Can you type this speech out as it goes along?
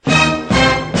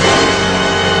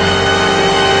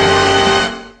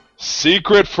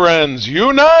Secret friends,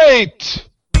 unite!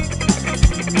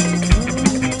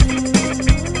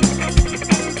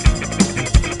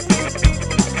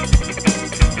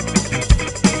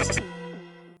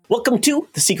 Welcome to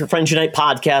the Secret Friends Unite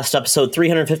podcast, episode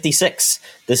 356.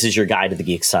 This is your guide to the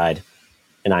geek side,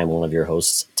 and I'm one of your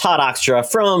hosts, Todd Oxtra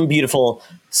from beautiful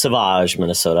Sauvage,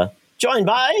 Minnesota, joined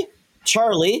by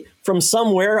Charlie from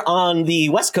somewhere on the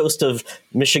west coast of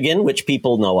Michigan, which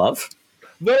people know of.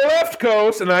 The left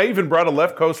coast, and I even brought a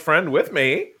left coast friend with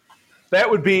me.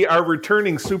 That would be our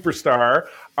returning superstar,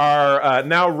 our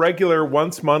now regular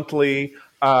once monthly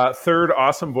third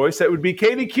awesome voice. That would be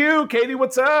Katie Q. Katie,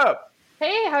 what's up?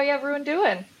 Hey, how everyone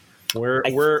doing? We're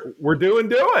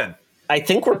doing. I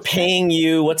think we're paying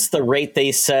you. What's the rate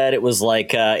they said? It was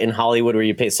like in Hollywood where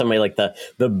you pay somebody like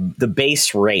the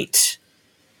base rate.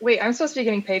 Wait, I'm supposed to be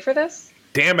getting paid for this?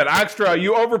 Damn it, Oxtra,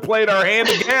 you overplayed our hand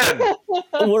again.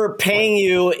 We're paying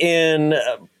you in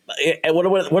what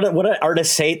do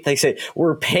artists say? They say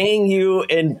we're paying you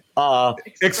in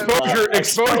exposure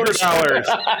dollars.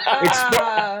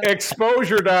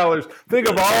 Exposure dollars. Think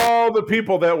of all the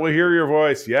people that will hear your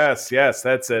voice. Yes,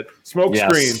 that's it. Smoke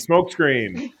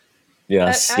screen.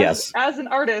 Yes. As an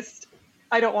artist,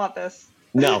 I don't want this.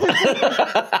 No.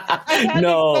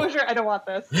 No. Exposure, I don't want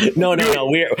this. No.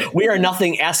 We are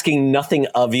asking nothing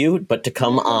of you, but to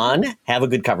come on, have a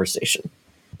good conversation.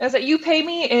 As that you pay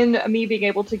me in me being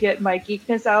able to get my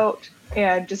geekness out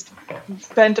and just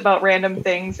vent about random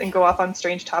things and go off on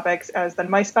strange topics, as then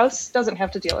my spouse doesn't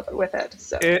have to deal with it.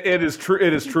 So it is true.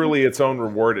 It is truly its own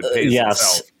reward. It pays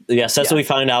itself. Yes, that's what we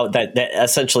found out, that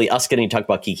essentially us getting to talk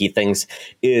about geeky things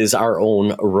is our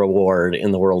own reward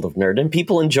in the world of nerd. And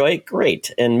people enjoy it,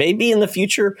 great. And maybe in the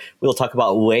future, we'll talk about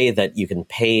a way that you can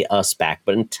pay us back.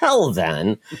 But until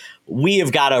then, we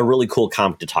have got a really cool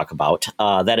comic to talk about.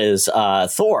 That is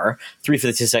Thor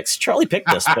 356. Charlie picked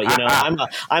this, but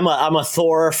I'm a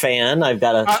Thor fan. I've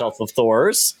got a shelf of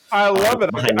Thors. I love it.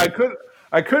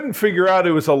 I couldn't figure out.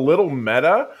 It was a little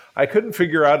meta. I couldn't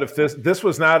figure out if this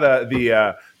was not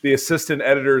the assistant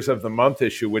editors of the month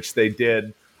issue, which they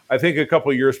did, I think, a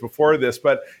couple years before this.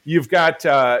 But you've got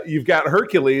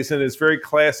Hercules and his very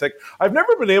classic. I've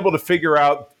never been able to figure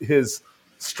out his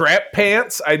strap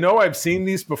pants. I know I've seen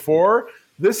these before.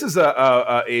 This is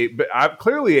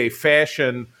clearly a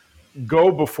fashion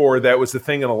go before that was the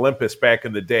thing in Olympus back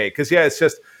in the day. Because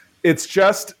it's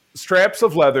just straps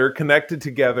of leather connected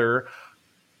together.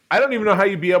 I don't even know how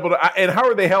you'd be able to. And how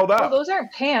are they held up? Oh, those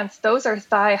aren't pants. Those are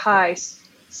thigh-high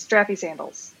strappy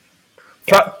sandals.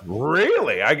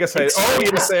 Really? I guess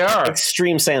yes, they are.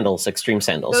 Extreme sandals.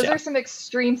 Those are some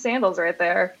extreme sandals right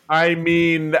there. I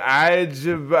mean, I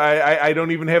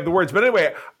don't even have the words. But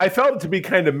anyway, I felt it to be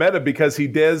kind of meta because he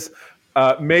does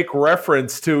make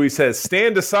reference to, he says,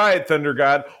 "Stand aside, Thunder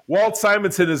God. Walt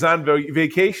Simonson is on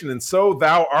vacation, and so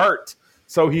thou art."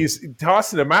 So he's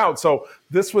tossing him out. So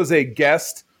this was a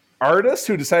guest artist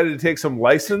who decided to take some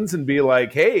license and be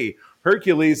like, hey,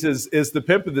 Hercules is the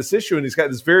pimp of this issue, and he's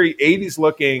got this very 80s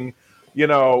looking,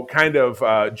 kind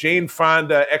of Jane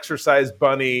Fonda exercise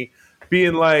bunny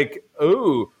being like,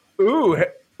 ooh,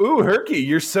 Herky,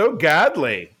 you're so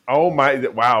godly. Oh my,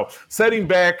 wow. Setting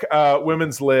back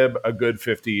women's lib a good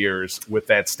 50 years with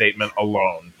that statement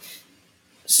alone.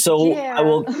 So I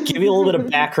will give you a little bit of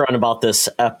background about this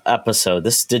episode.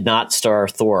 This did not star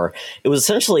Thor. It was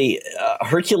essentially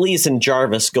Hercules and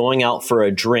Jarvis going out for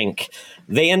a drink.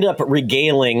 They end up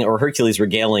Hercules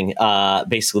regaling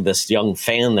basically this young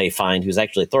fan they find, who's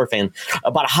actually a Thor fan,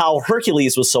 about how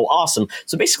Hercules was so awesome.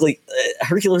 So basically,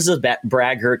 Hercules is a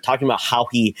braggart, talking about how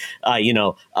he,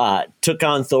 took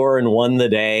on Thor and won the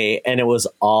day, and it was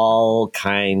all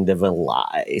kind of a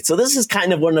lie. So this is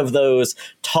kind of one of those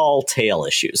tall tale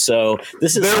issues. So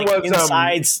this is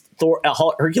inside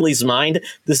Hercules' mind.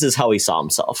 This is how he saw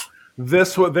himself.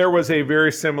 There was a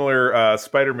very similar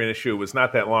Spider-Man issue. It was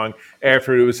not that long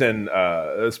after it was in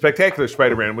Spectacular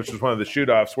Spider-Man, which was one of the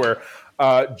shoot-offs, where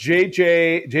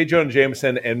J. Jonah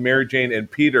Jameson and Mary Jane and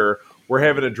Peter were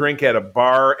having a drink at a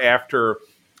bar after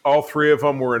all three of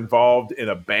them were involved in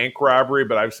a bank robbery,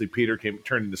 but obviously Peter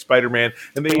turned into Spider-Man.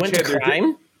 And they went to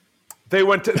crime? They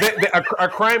went to a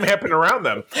crime happened around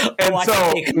them. And I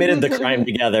think they committed the crime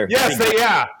together. Yes,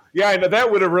 Yeah, I know that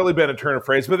would have really been a turn of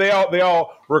phrase, but they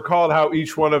all recalled how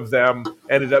each one of them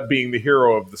ended up being the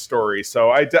hero of the story. So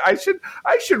I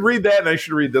should read that, and I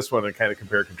should read this one and kind of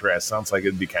compare and contrast. Sounds like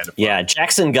it'd be kind of fun. Yeah,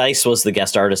 Jackson Geis was the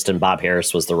guest artist, and Bob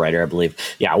Harris was the writer, I believe.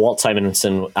 Yeah, Walt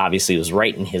Simonson obviously was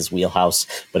right in his wheelhouse,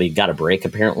 but he got a break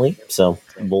apparently. So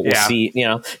we'll see.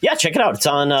 Check it out. It's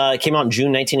on. It came out in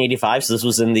June 1985, so this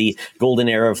was in the golden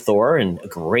era of Thor and a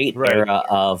great era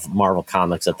of Marvel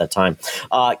Comics at that time.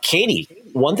 Katie,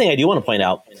 one thing I do want to point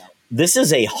out, this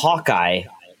is a Hawkeye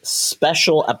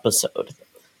special episode.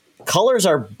 Colors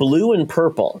are blue and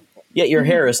purple, yet your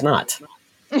hair is not.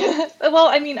 Well,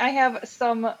 I mean, I have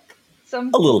some a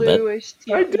little bluish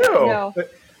bit. I do. No,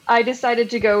 I decided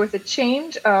to go with a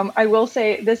change. I will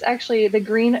say this actually, the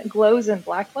green glows in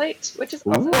black light, which is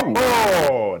awesome.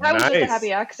 Oh, that was just a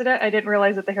happy accident. I didn't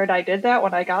realize that the hair dye did that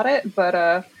when I got it,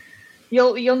 but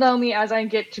you'll know me as I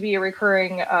get to be a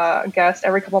recurring guest.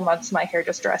 Every couple months, my hair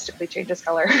just drastically changes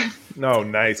color. No,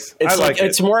 nice.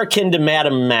 It's more akin to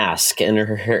Madame Mask and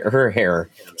her hair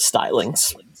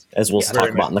stylings, as we'll talk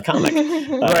about in the comic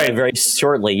very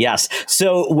shortly. Yes.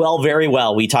 So, very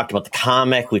well. We talked about the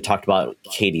comic. We talked about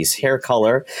Katie's hair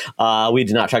color. We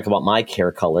did not talk about my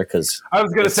hair color because I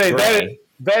was going to say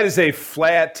that is a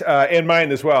flat, and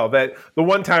mine as well. That the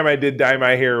one time I did dye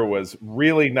my hair was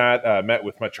really not met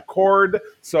with much accord.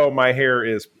 So my hair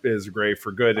is gray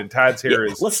for good, and Todd's hair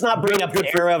is. Let's not bring up the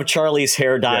era of Charlie's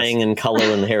hair dyeing and color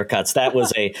and haircuts. That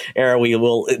was a era we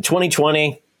will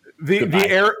 2020.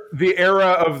 The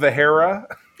era of the Hera.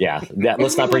 Yeah,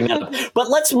 let's not bring that up. But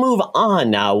let's move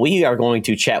on now. We are going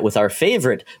to chat with our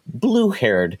favorite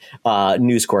blue-haired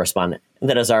news correspondent. And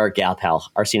that is our gal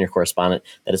pal, our senior correspondent.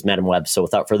 That is Madam Webb. So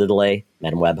without further delay,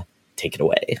 Madam Webb, take it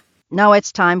away. Now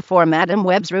it's time for Madam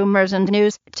Webb's Rumors and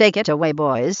News. Take it away,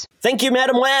 boys. Thank you,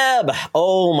 Madam Webb.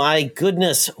 Oh, my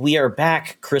goodness. We are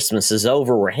back. Christmas is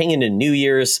over. We're hanging in New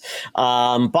Year's.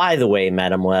 By the way,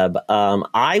 Madam Webb,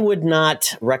 I would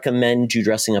not recommend you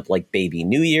dressing up like Baby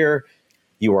New Year.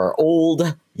 You are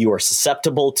old. You are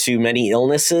susceptible to many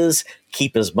illnesses.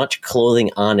 Keep as much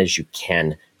clothing on as you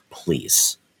can,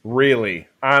 please. Really?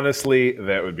 Honestly,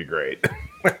 that would be great.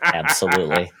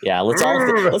 Absolutely. Yeah, let's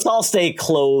all stay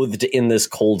clothed in this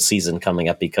cold season coming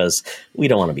up because we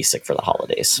don't want to be sick for the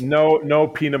holidays. No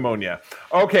pneumonia.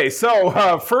 Okay,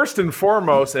 so first and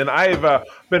foremost, and I've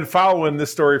been following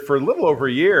this story for a little over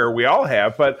a year. We all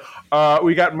have, but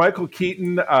we got Michael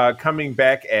Keaton coming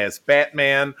back as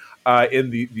Batman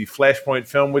in the Flashpoint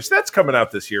film, which that's coming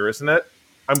out this year, isn't it?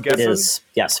 I'm guessing. It is.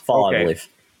 Yes, fall, okay. I believe.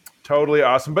 Totally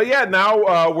awesome. But yeah,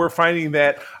 now we're finding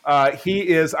that he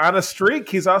is on a streak.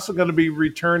 He's also going to be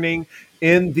returning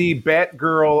in the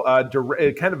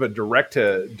Batgirl, kind of a direct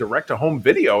to home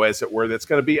video, as it were, that's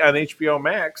going to be on HBO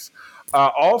Max.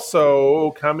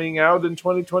 Also coming out in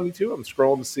 2022. I'm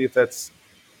scrolling to see if that's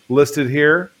listed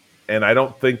here, and I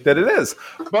don't think that it is.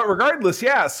 But regardless,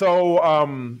 yeah. So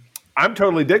I'm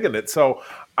totally digging it. So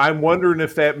I'm wondering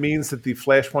if that means that the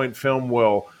Flashpoint film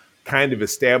will kind of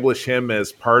establish him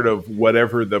as part of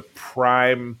whatever the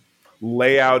prime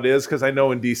layout is, because I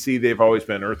know in DC they've always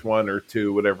been Earth 1, Earth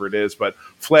 2, whatever it is, but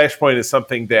Flashpoint is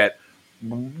something that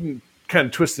kind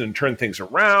of twisted and turned things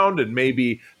around, and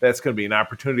maybe that's going to be an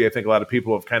opportunity. I think a lot of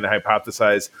people have kind of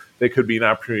hypothesized there could be an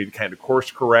opportunity to kind of course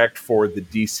correct for the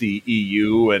DC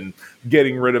EU and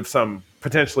getting rid of some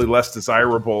potentially less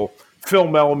desirable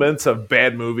film elements of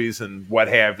bad movies and what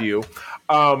have you.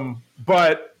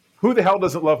 But who the hell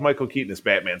doesn't love Michael Keaton as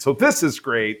Batman? So this is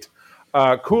great.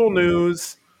 Cool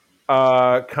news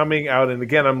coming out. And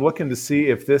again, I'm looking to see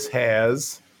if this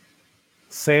has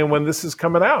saying when this is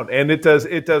coming out. And it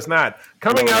does not.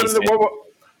 Coming out in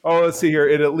let's see here.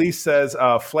 It at least says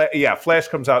Flash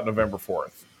comes out November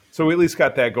 4th. So we at least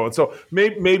got that going. So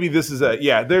maybe this is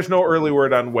there's no early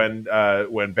word on when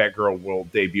Batgirl will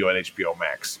debut on HBO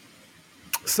Max.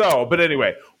 So, but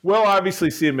anyway, we'll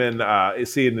obviously see him in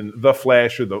The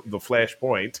Flash or the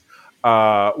Flashpoint,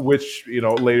 which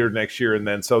later next year, and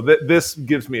then so this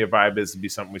gives me a vibe as to be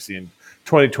something we see in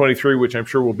 2023, which I'm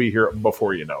sure will be here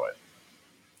before you know it.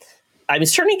 I'm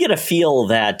starting to get a feel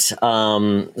that,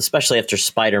 especially after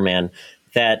Spider-Man,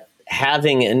 that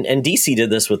having and DC did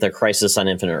this with their Crisis on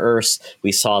Infinite Earths.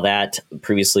 We saw that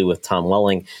previously with Tom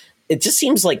Welling. It just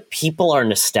seems like people are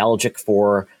nostalgic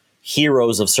for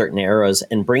heroes of certain eras,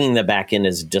 and bringing them back in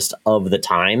is just of the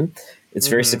time. It's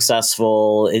very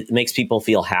successful. It makes people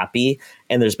feel happy.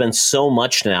 And there's been so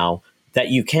much now that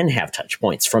you can have touch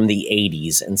points from the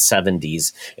 80s and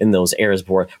 70s in those eras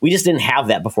before. We just didn't have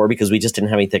that before because we just didn't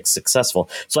have anything successful.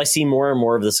 So I see more and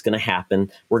more of this going to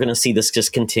happen. We're going to see this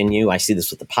just continue. I see this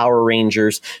with the Power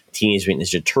Rangers, Teenage Mutant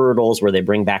Ninja Turtles, where they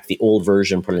bring back the old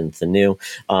version, put it into the new.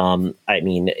 I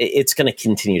mean, it's going to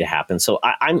continue to happen. So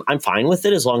I'm fine with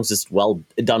it as long as it's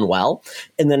done well.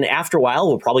 And then after a while,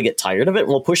 we'll probably get tired of it and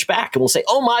we'll push back and we'll say,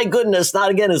 oh my goodness, not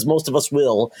again, as most of us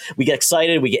will. We get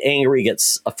excited, we get angry, we get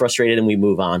frustrated, and we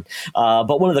move on.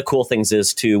 But one of the cool things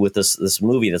is, too, with this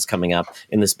movie that's coming up,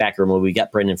 in this Batgirl movie, we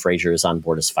got Brendan Fraser is on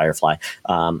board as Firefly.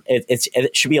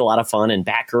 It should be a lot of fun. And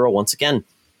Batgirl, once again,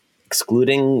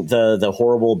 excluding the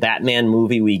horrible Batman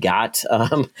movie we got,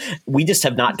 we just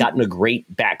have not gotten a great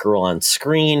Batgirl on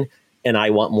screen. And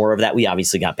I want more of that. We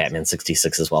obviously got Batman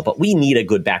 66 as well, but we need a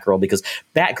good Batgirl because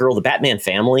Batgirl, the Batman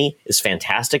family, is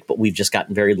fantastic, but we've just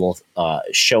gotten very little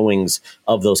showings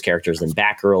of those characters. And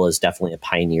Batgirl is definitely a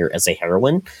pioneer as a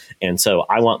heroine. And so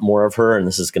I want more of her, and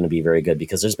this is going to be very good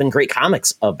because there's been great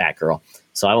comics of Batgirl.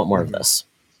 So I want more of this.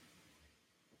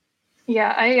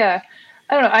 Yeah, I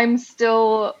don't know. I'm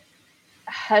still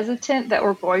hesitant that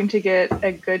we're going to get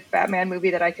a good Batman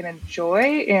movie that I can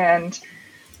enjoy. And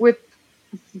with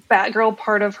Batgirl,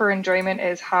 part of her enjoyment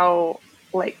is how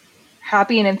like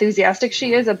happy and enthusiastic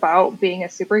she is about being a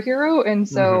superhero, and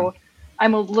so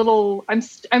I'm still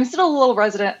a little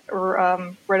reticent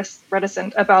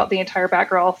about the entire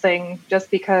Batgirl thing,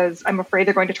 just because I'm afraid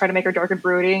they're going to try to make her dark and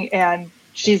brooding, and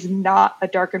she's not a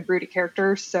dark and broody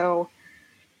character. So,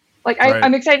 like,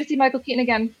 I'm excited to see Michael Keaton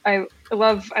again. I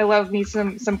love me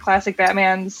some classic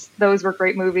Batmans. Those were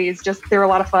great movies. Just they were a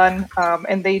lot of fun,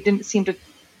 and they didn't seem to.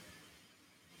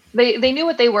 They knew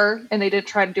what they were, and they didn't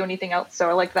try to do anything else. So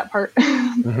I like that part.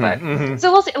 So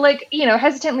we'll see. Like,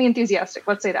 hesitantly enthusiastic.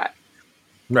 Let's say that.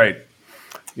 Right.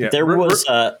 Yeah. There was.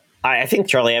 I think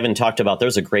Charlie Evan talked about.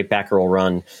 There's a great Batgirl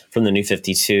run from the New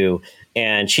 52,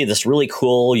 and she had this really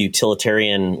cool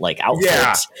utilitarian like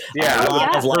outfit. Yeah. A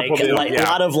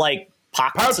lot of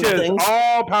pockets pouches, and things.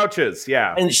 all pouches.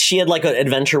 Yeah. And she had like an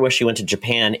adventure where she went to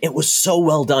Japan. It was so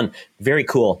well done. Very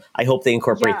cool. I hope they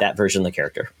incorporate that version of the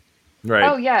character. Right.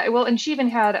 Oh yeah, well, and she even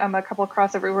had a couple of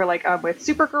crossover where with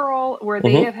Supergirl, where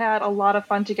they have had a lot of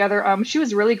fun together. She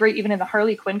was really great even in the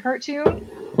Harley Quinn cartoon.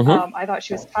 I thought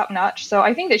she was top notch. So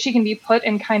I think that she can be put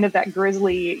in kind of that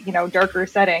grisly, darker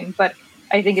setting. But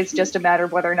I think it's just a matter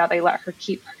of whether or not they let her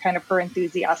keep kind of her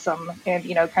enthusiasm and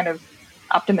kind of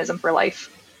optimism for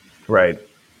life. Right.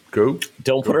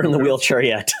 Don't put her in the wheelchair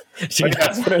yet. Do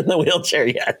not put her in the wheelchair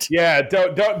yet. Yeah,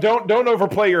 don't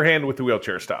overplay your hand with the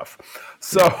wheelchair stuff.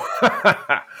 So,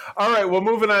 all right. Well,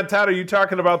 moving on, Todd, are you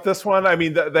talking about this one? I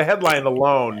mean, the headline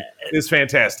alone is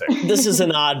fantastic. This is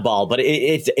an oddball, but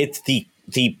it's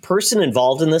the person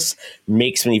involved in this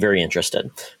makes me very interested.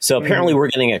 So apparently we're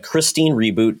getting a Christine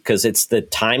reboot because it's the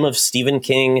time of Stephen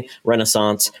King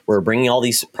Renaissance. We're bringing all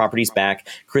these properties back.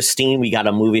 Christine, we got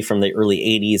a movie from the early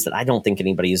 80s that I don't think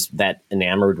anybody's that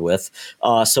enamored with.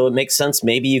 So it makes sense.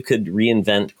 Maybe you could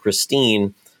reinvent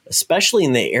Christine, especially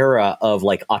in the era of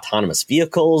like autonomous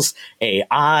vehicles,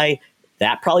 AI.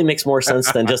 That probably makes more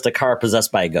sense than just a car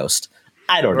possessed by a ghost.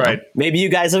 I don't know. Maybe you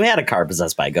guys have had a car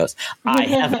possessed by a ghost. I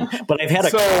haven't, but I've had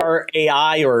a car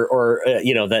AI or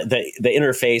the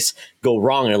interface go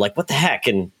wrong, and they're like, "What the heck?"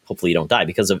 And hopefully you don't die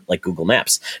because of like Google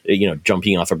Maps,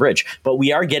 jumping off a bridge. But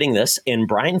we are getting this, and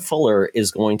Brian Fuller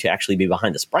is going to actually be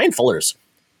behind this. Brian Fuller's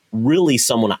really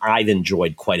someone I've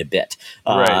enjoyed quite a bit.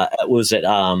 Was it?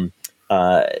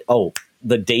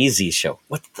 The Daisies show.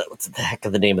 What's the heck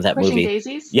of the name of that movie?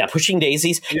 Daisies? Yeah, Pushing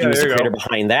Daisies. He was the creator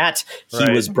behind that. He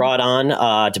was brought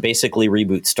on to basically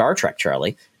reboot Star Trek,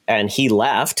 Charlie. And he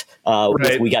left.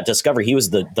 We got Discovery. He was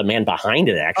the man behind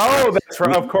it, actually. Oh, that's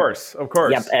right. Of course.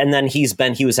 Yep. And then he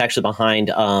was actually behind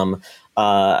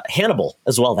Hannibal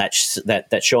as well. That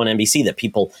show on NBC that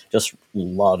people just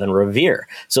love and revere.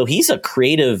 So he's a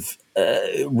creative.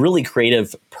 Really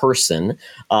creative person,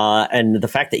 and the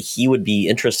fact that he would be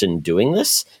interested in doing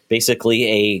this, basically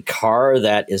a car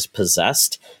that is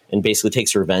possessed and basically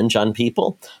takes revenge on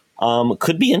people,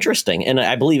 could be interesting. And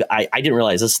I believe I didn't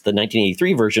realize this. The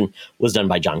 1983 version was done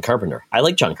by John Carpenter. I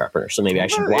like John Carpenter, so maybe I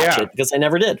should watch it because I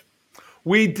never did.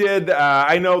 We did.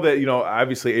 I know that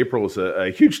obviously April is a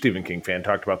huge Stephen King fan.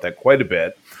 Talked about that quite a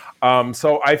bit.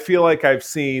 So I feel like I've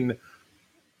seen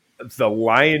the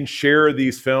lion's share of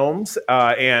these films,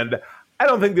 and I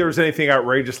don't think there was anything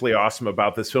outrageously awesome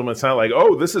about this film. It's not like,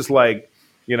 oh, this is like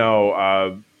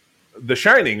The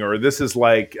Shining, or this is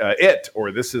like It,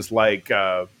 or this is like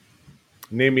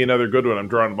name me another good one. I'm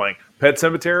drawing a blank. Pet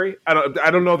Sematary. I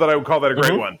don't know that I would call that a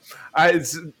great one.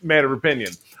 It's a matter of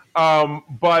opinion. You're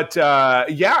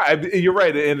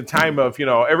right. In a time of,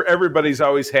 everybody's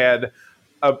always had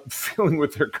a feeling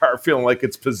with their car, feeling like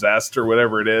it's possessed or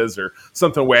whatever it is, or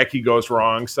something wacky goes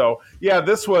wrong. So yeah,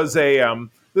 this was an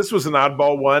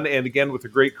oddball one. And again, with a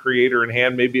great creator in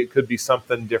hand, maybe it could be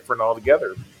something different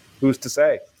altogether. Who's to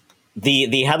say?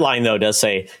 The headline, though, does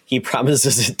say he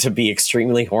promises it to be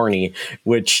extremely horny,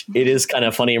 which it is kind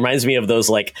of funny. It reminds me of those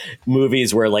like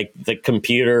movies where like the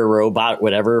computer robot,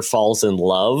 whatever, falls in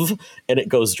love and it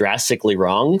goes drastically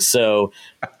wrong. So,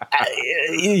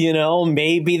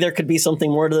 maybe there could be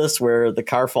something more to this where the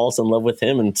car falls in love with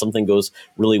him and something goes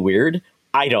really weird.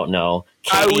 I don't know.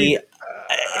 Katie,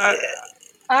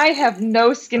 I have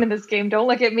no skin in this game. Don't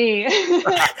look at me.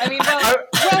 I mean,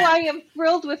 well, I am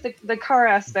thrilled with the car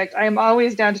aspect. I am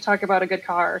always down to talk about a good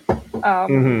car.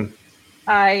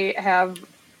 I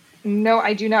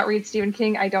do not read Stephen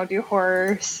King. I don't do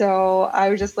horror. So I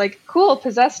was just like, cool,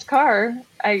 possessed car.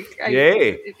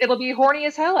 Yay. It'll be horny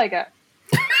as hell, I guess.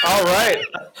 All right.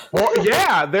 Well,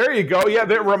 yeah, there you go. Yeah,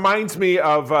 that reminds me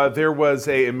of there was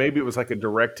maybe it was like a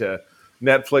direct to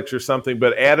Netflix or something,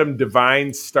 but Adam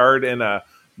Devine starred in a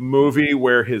movie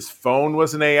where his phone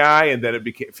was an AI and then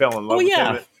it fell in love with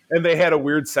him. And they had a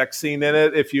weird sex scene in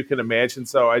it, if you can imagine.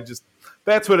 So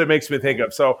that's what it makes me think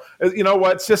of. So you know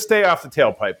what? Just stay off the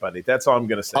tailpipe, buddy. That's all I'm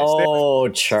going to say.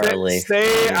 Charlie.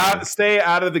 Stay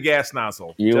out of the gas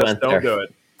nozzle. Don't do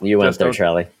it. You went there,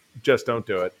 Charlie. Just don't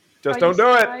do it. Just don't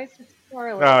do it.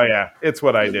 Oh yeah. It's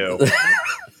what I do.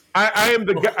 I am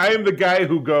the guy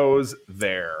who goes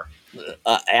there.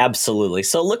 Absolutely.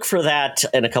 So look for that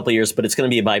in a couple of years, but it's going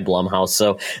to be by Blumhouse.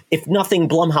 So if nothing,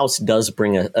 Blumhouse does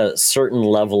bring a certain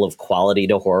level of quality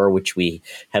to horror, which we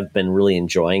have been really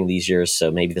enjoying these years. So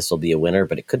maybe this will be a winner,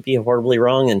 but it could be horribly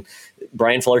wrong. And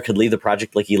Brian Fuller could leave the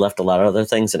project like he left a lot of other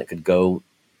things, and it could go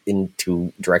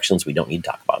into directions we don't need to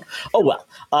talk about. Oh, well.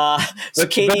 So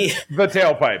Katie, the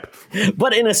tailpipe.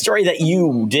 But in a story that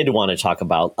you did want to talk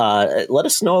about, let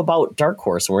us know about Dark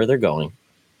Horse and where they're going.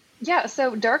 Yeah,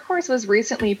 so Dark Horse was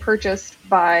recently purchased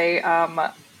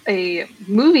by a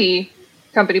movie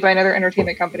company, by another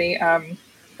entertainment company. I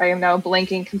am now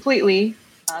blanking completely.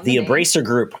 The Embracer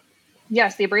Group.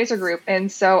 Yes, the Embracer Group.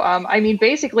 And so,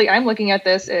 basically, I'm looking at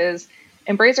this as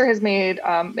Embracer has made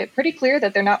it pretty clear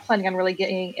that they're not planning on really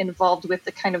getting involved with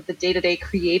the kind of the day-to-day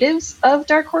creatives of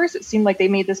Dark Horse. It seemed like they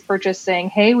made this purchase saying,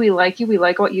 hey, we like you, we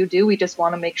like what you do, we just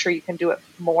want to make sure you can do it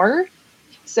more.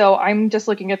 So I'm just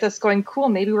looking at this going, cool,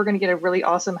 maybe we're going to get a really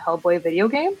awesome Hellboy video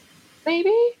game,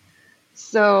 maybe?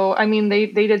 So, they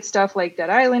did stuff like Dead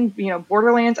Island,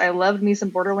 Borderlands. I loved me some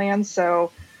Borderlands,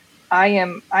 so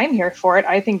I'm here for it.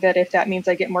 I think that if that means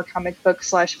I get more comic book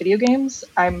 / video games,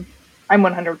 I'm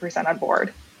 100% on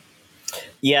board.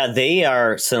 Yeah, they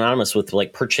are synonymous with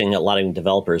like purchasing a lot of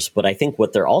developers, but I think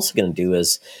what they're also going to do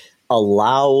is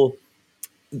allow,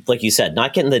 like you said,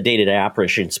 not getting the day-to-day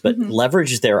operations, but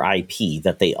leverage their IP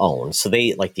that they own. So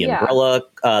they like the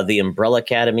Umbrella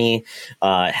Academy,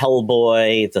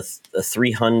 Hellboy, the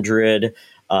 300,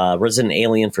 Resident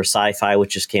Alien for sci-fi,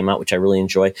 which just came out, which I really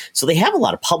enjoy. So they have a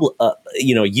lot of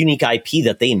unique IP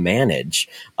that they manage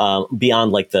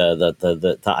beyond like the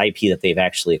IP that they've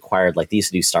actually acquired. Like they used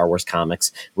to do Star Wars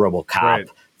comics, RoboCop. Right.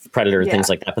 Predator, things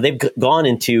like that. But they've gone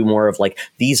into more of like,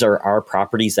 these are our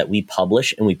properties that we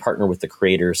publish and we partner with the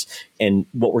creators. And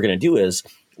what we're going to do is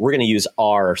we're going to use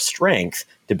our strength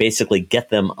to basically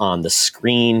get them on the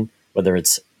screen, whether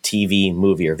it's TV,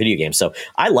 movie, or video game. So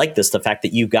I like this, the fact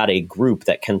that you've got a group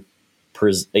that can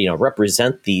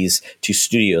represent these to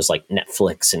studios like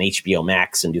Netflix and HBO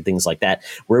Max and do things like that,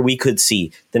 where we could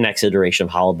see the next iteration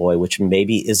of Hellboy, which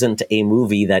maybe isn't a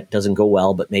movie that doesn't go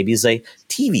well, but maybe is a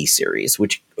TV series,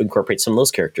 which incorporates some of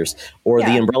those characters, or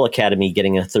the Umbrella Academy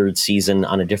getting a third season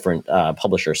on a different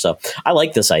publisher. So I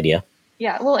like this idea.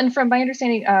 Yeah, well, and from my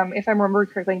understanding, if I remember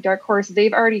correctly, Dark Horse,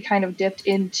 they've already kind of dipped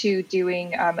into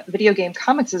doing video game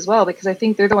comics as well, because I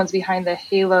think they're the ones behind the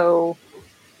Halo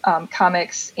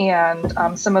comics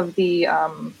and some of the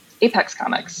Apex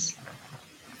comics.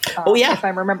 If I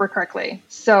remember correctly.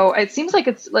 So it seems like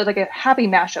it's like a happy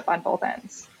mashup on both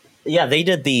ends. Yeah, they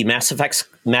did the Mass Effect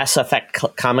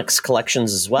comics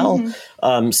collections as well.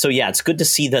 So yeah, it's good to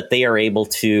see that they are able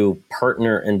to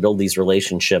partner and build these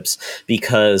relationships,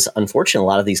 because unfortunately, a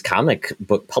lot of these comic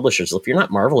book publishers, if you're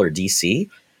not Marvel or DC,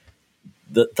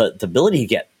 the ability to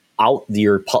get out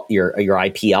your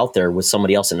IP out there with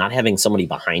somebody else and not having somebody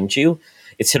behind you,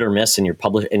 it's hit or miss, and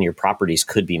your properties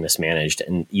could be mismanaged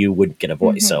and you would get a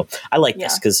voice. So I like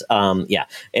this because, and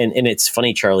it's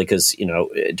funny, Charlie, because,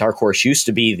 Dark Horse used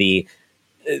to be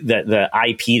the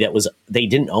IP that was, they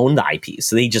didn't own the IP,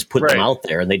 so they just put them out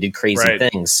there and they did crazy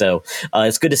things. So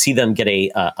it's good to see them get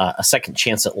a second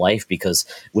chance at life, because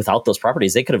without those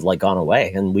properties, they could have gone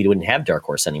away and we wouldn't have Dark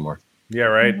Horse anymore. Yeah,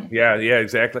 right. Mm-hmm. Yeah,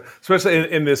 exactly. Especially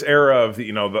in this era of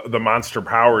the monster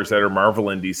powers that are Marvel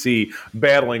and DC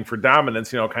battling for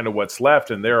dominance. Kind of what's left,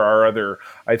 and there are other.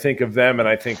 I think of them, and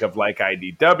I think of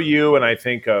IDW, and I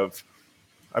think of.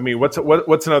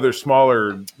 What's another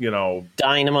smaller,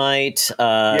 Dynamite.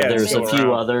 There's a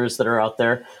few others that are out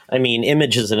there.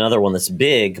 Image is another one that's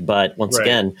big, but once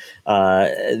again,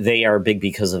 they are big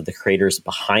because of the creators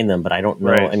behind them. But I don't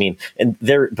know.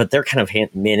 They're kind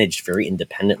of managed very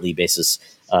independently basis.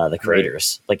 The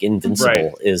creators, like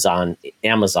Invincible, is on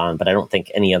Amazon, but I don't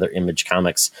think any other Image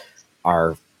comics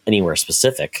are anywhere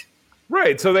specific.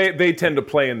 Right. So they tend to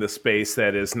play in the space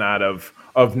that is not of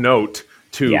note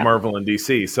to Marvel and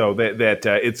DC. So that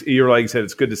it's, you're like you said,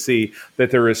 it's good to see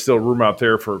that there is still room out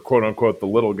there for quote unquote the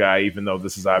little guy, even though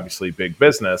this is obviously big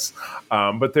business.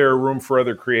 But there are room for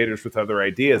other creators with other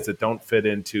ideas that don't fit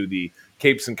into the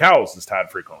capes and cowls, as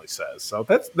Todd frequently says. So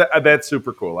that's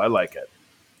super cool. I like it.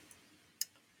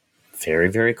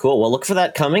 Very, very cool. Well, look for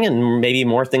that coming, and maybe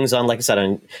more things on, like I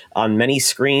said, on many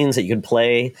screens that you can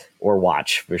play or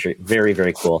watch. Very,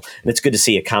 very cool. And it's good to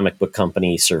see a comic book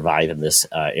company survive in this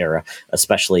era,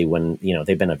 especially when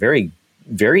they've been a very,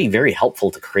 very, very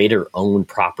helpful to creator-owned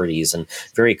properties and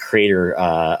very creator,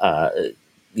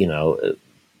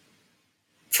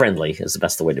 friendly is the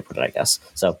best way to put it, I guess.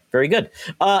 So very good.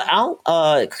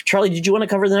 Charlie, did you want to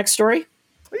cover the next story?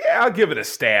 Yeah, I'll give it a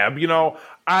stab.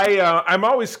 I'm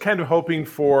always kind of hoping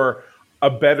for a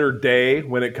better day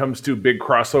when it comes to big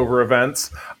crossover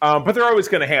events, but they're always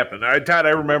going to happen. Todd,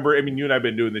 I remember, you and I have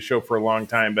been doing the show for a long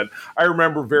time, but I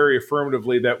remember very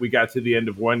affirmatively that we got to the end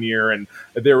of one year and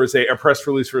there was a press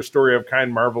release for a story of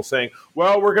Kind Marvel saying,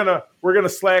 well, we're gonna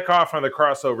slack off on the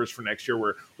crossovers for next year.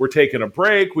 We're taking a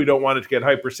break. We don't want it to get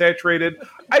hypersaturated.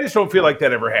 I just don't feel like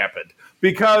that ever happened,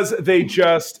 because they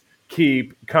just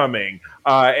keep coming,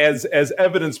 as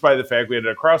evidenced by the fact we had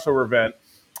a crossover event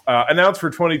announced for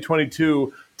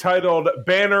 2022 titled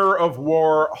Banner of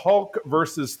War, Hulk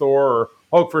versus Thor, or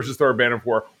Hulk versus Thor, Banner of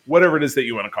War, whatever it is that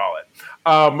you want to call it.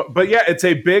 But yeah, it's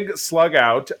a big slug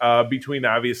out between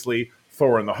obviously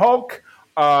Thor and the Hulk,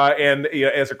 and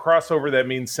as a crossover, that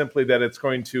means simply that it's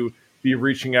going to be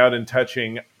reaching out and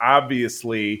touching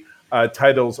obviously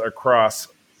titles across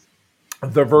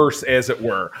the verse, as it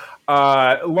were.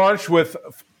 Launched with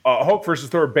Hulk versus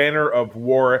Thor, Banner of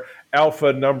War,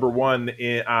 Alpha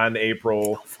 #1 on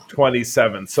April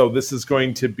 27th. So this is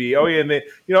going to be, and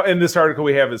in this article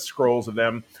we have is scrolls of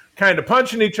them kind of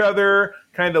punching each other.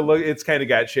 It's kind of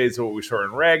got shades of what we saw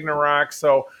in Ragnarok.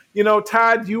 So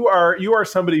Todd, you are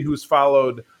somebody who's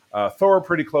followed Thor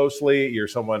pretty closely. You're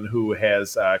someone who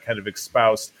has kind of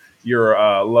espoused your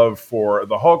love for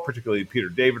the Hulk, particularly Peter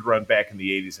David run back in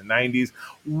the 80s and 90s.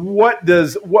 What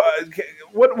does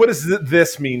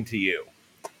this mean to you?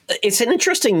 It's an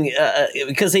interesting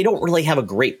because they don't really have a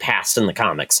great past in the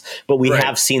comics, but we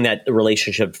have seen that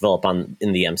relationship develop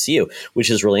in the MCU, which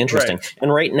is really interesting. Right.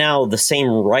 And right now, the same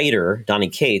writer, Donny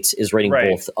Cates, is writing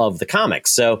both of the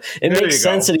comics, so it makes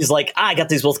sense that he's like, I got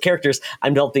these both characters.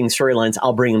 I'm developing storylines.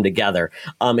 I'll bring them together.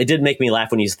 It did make me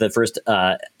laugh when the first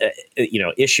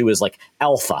issue is like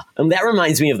Alpha, and that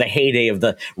reminds me of the heyday of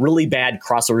the really bad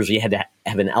crossovers. You had to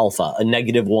have an alpha, a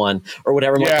 -1, or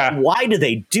whatever. Like, why do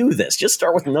they do this? Just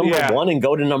start with number 1 and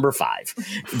go to number 5.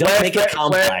 Don't make it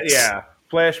complex.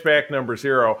 Flashback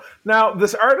 #0. Now,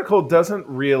 this article doesn't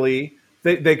really,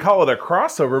 they call it a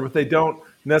crossover, but they don't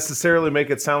necessarily make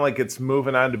it sound like it's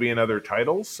moving on to be in other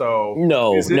titles. So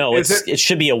it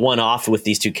should be a one-off with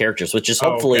these two characters, which is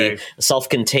hopefully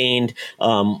self-contained,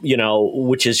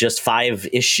 which is just 5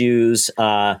 issues.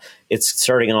 It's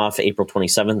starting off April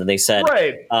 27th, and they said,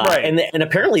 and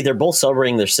apparently they're both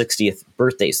celebrating their 60th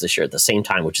birthdays this year at the same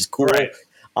time, which is cool. Right.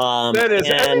 That is,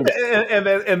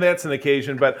 and that's an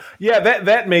occasion, but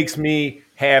that makes me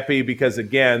happy, because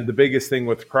again, the biggest thing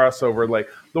with the crossover, like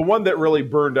the one that really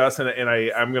burned us, and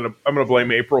I'm gonna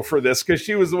blame April for this, because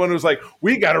she was the one who was like,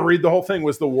 we got to read the whole thing,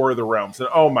 was the War of the Realms, and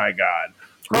oh my god.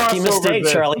 Rookie mistake,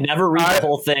 Charlie. Never read the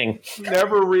whole thing.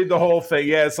 Never read the whole thing.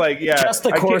 Yeah, it's like, just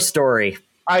the core story.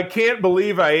 I can't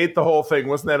believe I ate the whole thing.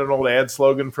 Wasn't that an old ad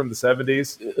slogan from the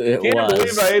 70s? Can't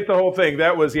believe I ate the whole thing.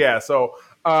 That was, so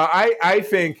I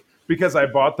think because I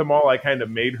bought them all, I kind of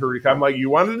made her. I'm like, you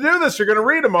wanted to do this, you're going to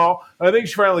read them all. And I think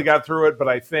she finally got through it, but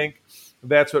I think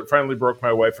that's what finally broke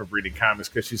my wife of reading comics,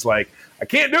 because she's like, I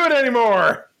can't do it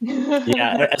anymore.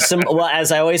 Yeah, well,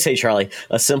 as I always say, Charlie,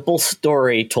 a simple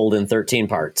story told in 13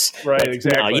 parts. Right,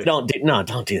 exactly. No,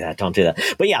 don't do that. Don't do that.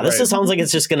 But yeah, this sounds like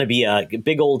it's just going to be a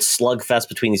big old slugfest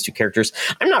between these two characters.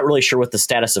 I'm not really sure what the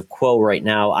status of Quo right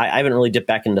now. I haven't really dipped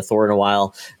back into Thor in a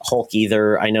while. Hulk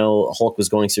either. I know Hulk was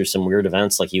going through some weird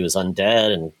events, like he was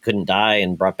undead and couldn't die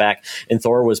and brought back. And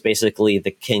Thor was basically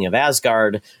the king of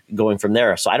Asgard, going from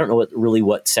there. So I don't know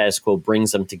what status quo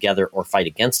brings them together or fight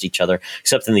against each other,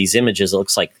 except in these images, it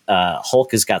looks like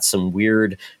Hulk has got some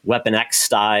weird Weapon X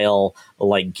style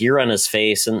like gear on his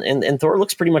face, and Thor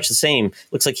looks pretty much the same.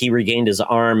 Looks like he regained his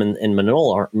arm and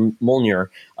Mjolnir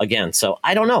again. So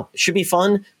I don't know. It should be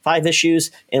fun. 5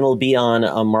 issues, and it'll be on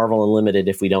Marvel Unlimited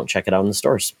if we don't check it out in the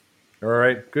stores. All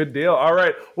right, good deal. All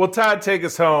right, well, Todd, take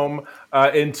us home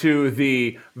into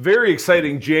the very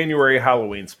exciting January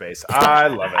Halloween space. I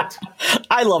love it.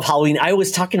 I love Halloween. I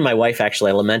was talking to my wife,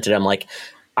 actually. I lamented. I'm like,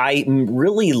 I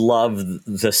really love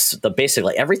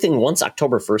basically everything once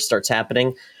October 1st starts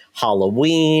happening.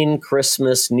 Halloween,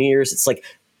 Christmas, New Year's. It's like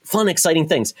fun, exciting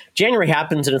things. January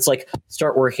happens and it's like,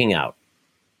 start working out.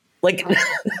 Like,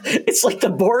 it's like the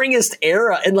boringest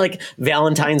era. And like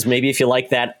Valentine's, maybe if you like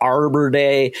that, Arbor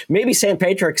Day, maybe St.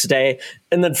 Patrick's Day,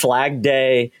 and then Flag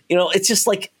Day. It's just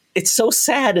like, it's so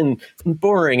sad and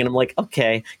boring. And I'm like,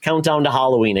 okay, countdown to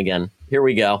Halloween again. Here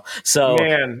we go. So,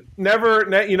 man,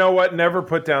 you know what? Never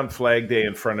put down Flag Day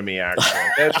in front of me,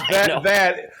 actually.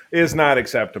 That is not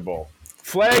acceptable.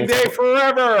 Flag Day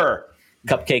forever.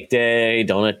 Cupcake Day,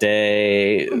 Donut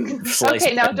Day,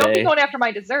 okay, now don't be going after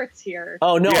my desserts here.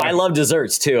 Oh no, yeah. I love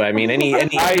desserts too. I mean, any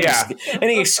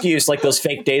excuse like those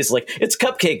fake days, like it's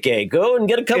Cupcake Day, go and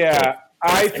get a cupcake. Yeah,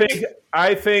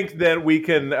 I think that we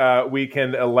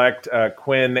can elect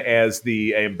Quinn as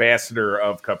the ambassador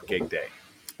of Cupcake Day.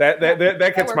 That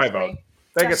gets my vote.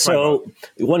 That gets my vote.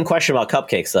 One question about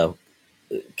cupcakes though,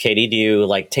 Katie, do you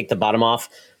like take the bottom off,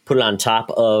 put it on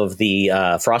top of the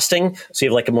frosting, so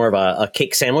you have like more of a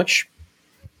cake sandwich?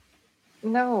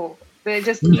 No, they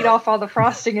just eat off all the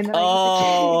frosting and then eat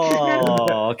the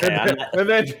cake.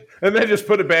 Okay. and then just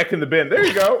put it back in the bin. There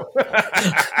you go.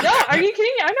 No, are you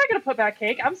kidding me? I'm not going to put back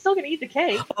cake. I'm still going to eat the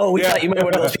cake. Oh, we thought you might be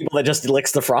one of those people that just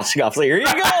licks the frosting off. So here you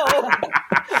go.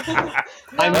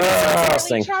 I'm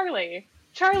Charlie.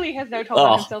 Charlie has no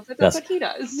tolerance himself, so that's what he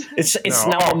does. It's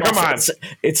now a muffin. Come on.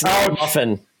 It's now a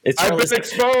muffin. I've been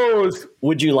exposed.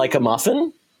 Would you like a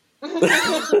muffin?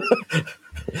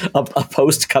 a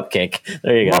post cupcake.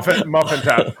 There you go. Muffin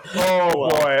top. Oh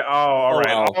boy. Oh, all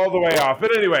right. Wow. All the way off.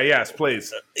 But anyway, yes,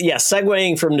 please. Yes,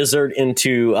 segueing from dessert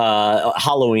into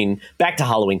Halloween. Back to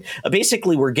Halloween.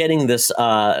 Basically, we're getting this.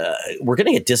 We're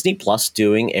getting a Disney Plus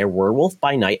doing a Werewolf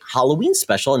by Night Halloween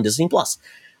special on Disney Plus.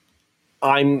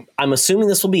 I'm assuming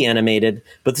this will be animated,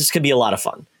 but this could be a lot of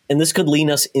fun. And this could lean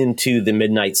us into the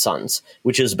Midnight Suns,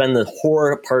 which has been the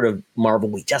horror part of Marvel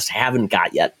we just haven't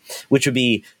got yet, which would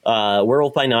be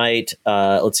Werewolf by Night.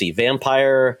 Let's see,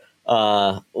 Vampire.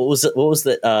 What was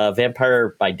the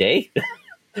Vampire by Day?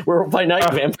 Werewolf by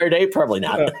Night, Vampire Day? Probably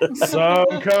not. Some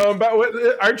come by.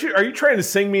 Are you trying to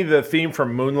sing me the theme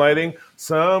from Moonlighting?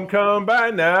 Some come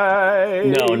by night.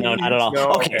 No, not at all.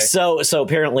 No, okay, so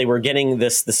apparently we're getting the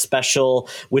special,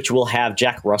 which will have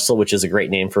Jack Russell, which is a great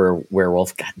name for a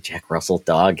werewolf. God, Jack Russell,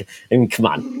 dog. And come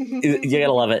on, you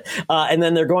gotta love it. And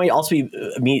then they're going to also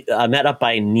be met up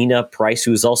by Nina Price,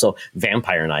 who's also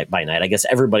Vampire by Night. I guess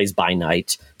everybody's by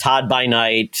night. Todd by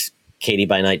night. Katie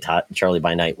by night, Charlie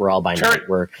by night. We're all by night.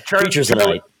 We're creatures of the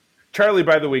night. Charlie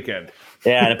by the weekend.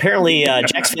 Yeah, and apparently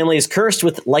Jack's family is cursed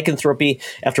with lycanthropy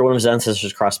after one of his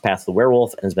ancestors crossed paths with the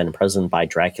werewolf and has been imprisoned by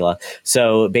Dracula.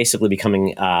 So basically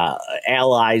becoming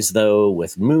allies, though,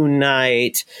 with Moon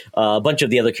Knight, a bunch of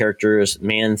the other characters,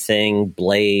 Man-Thing,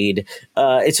 Blade.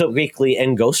 It's so basically,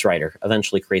 and Ghost Rider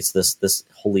eventually creates this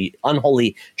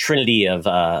unholy trinity of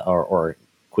or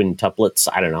quintuplets.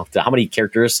 I don't know how many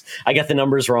characters. I got the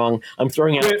numbers wrong. I'm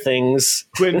throwing out things.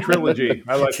 Quinn trilogy.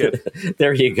 I like it.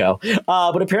 There you go.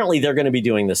 But apparently they're going to be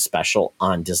doing this special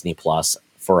on Disney Plus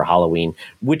for Halloween,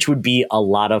 which would be a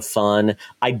lot of fun.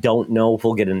 I don't know if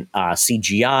we'll get an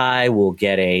CGI. We'll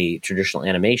get a traditional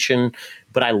animation.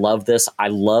 But I love this. I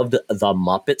loved the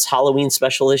Muppets Halloween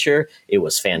special this year. It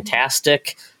was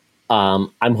fantastic.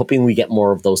 I'm hoping we get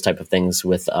more of those type of things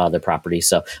with the property.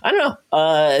 So I don't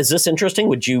know. Is this interesting?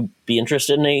 Would you be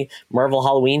interested in a Marvel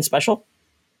Halloween special?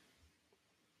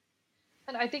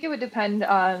 And I think it would depend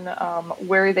on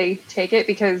where they take it,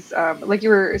 because like you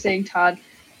were saying, Todd,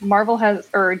 Marvel has,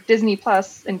 or Disney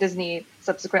Plus and Disney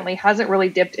subsequently hasn't really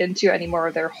dipped into any more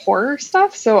of their horror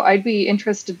stuff. So I'd be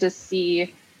interested to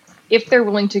see if they're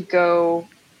willing to go,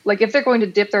 like if they're going to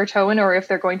dip their toe in or if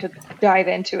they're going to dive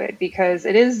into it, because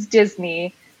it is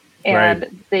Disney. and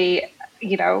Right. they,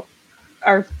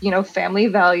 are, family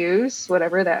values,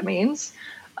 whatever that means.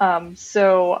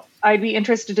 So I'd be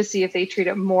interested to see if they treat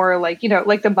it more like,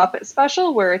 like the Muppet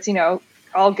special, where it's,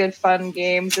 all good fun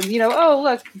games and, oh,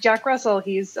 look, Jack Russell,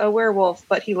 he's a werewolf,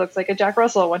 but he looks like a Jack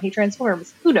Russell when he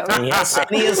transforms. Who knows? And he has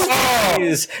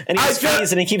fleas,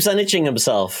 and he keeps on itching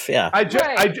himself. Yeah.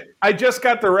 I just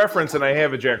got the reference, and I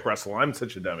have a Jack Russell. I'm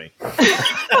such a dummy.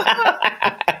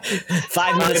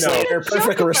 5 minutes later,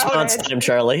 perfect response time,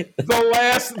 Charlie.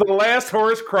 The last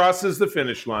horse crosses the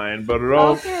finish line.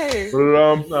 Okay.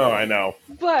 Oh, I know.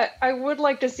 But I would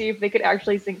like to see if they could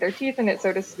actually sink their teeth in it,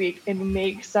 so to speak, and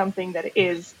make something that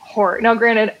is horror. Now,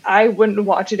 granted, I wouldn't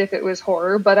watch it if it was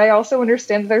horror, but I also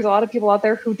understand that there's a lot of people out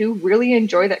there who do really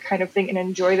enjoy that kind of thing and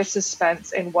enjoy the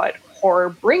suspense and what horror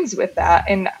brings with that.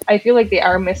 And I feel like they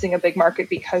are missing a big market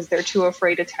because they're too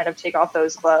afraid to kind of take off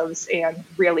those gloves and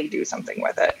really do something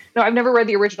with it. No, I've never read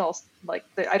the originals. I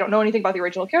don't know anything about the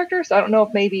original characters, so I don't know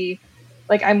if maybe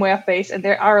I'm way off base, and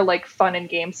there are fun and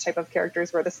games type of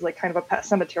characters where this is kind of a Pet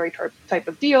Cemetery type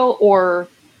of deal, or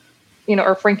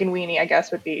or Frankenweenie, I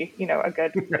guess would be a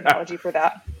good analogy for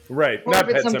that. Right. Or Not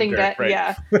if it's Pet something Cemetery,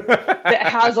 that right. that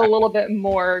has a little bit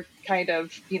more kind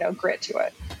of grit to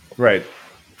it. Right.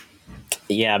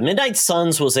 Yeah, Midnight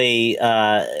Suns was which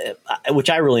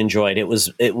I really enjoyed. It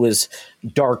was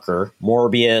darker.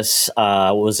 Morbius,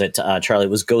 what was it, Charlie? It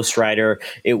was Ghost Rider.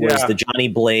 It was the Johnny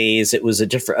Blaze. It was a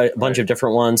bunch of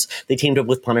different ones. They teamed up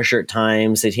with Punisher at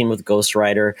times. They teamed with Ghost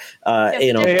Rider. They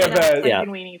have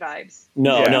Weenie vibes.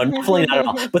 No, definitely not at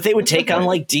all. But they would take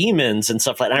on demons and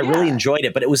stuff like that. And I really enjoyed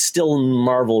it, but it was still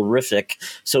Marvel-rific.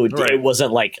 So it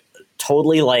wasn't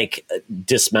totally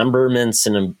dismemberments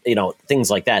and things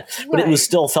like that, but it was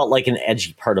still felt like an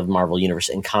edgy part of Marvel Universe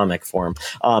in comic form.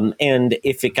 And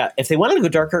if they wanted to go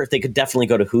darker, they could definitely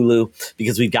go to Hulu,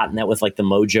 because we've gotten that with the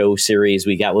Mojo series.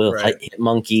 We got with Hit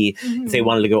Monkey. Mm-hmm. If they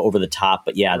wanted to go over the top,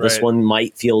 but this one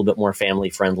might feel a bit more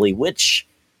family friendly. Which,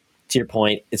 to your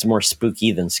point, it's more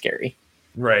spooky than scary.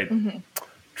 Right. Mm-hmm.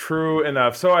 True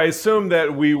enough. So I assume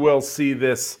that we will see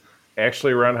this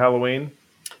actually around Halloween.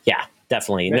 Yeah.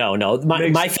 Definitely. No.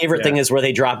 My favorite thing is where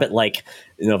they drop it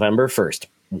November 1st.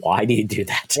 Why do you do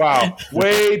that? Wow.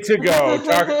 Way to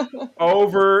go.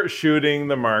 Overshooting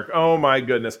the mark. Oh, my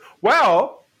goodness.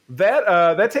 Well,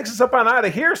 that takes us up on out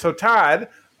of here. So, Todd,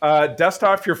 dust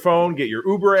off your phone, get your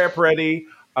Uber app ready.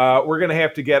 We're going to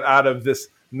have to get out of this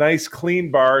nice, clean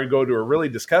bar and go to a really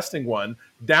disgusting one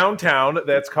downtown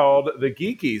that's called the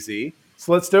Geek Easy.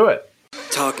 So let's do it.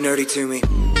 Talk nerdy to me.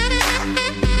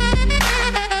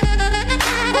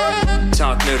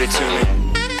 Talk nerdy to me.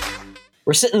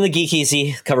 We're sitting in the Geek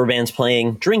Easy, cover band's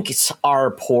playing, drinks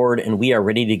are poured, and we are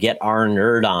ready to get our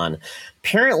nerd on.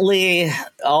 Apparently,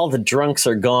 all the drunks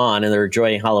are gone, and they're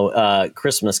enjoying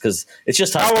Christmas, because it's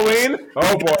just Halloween.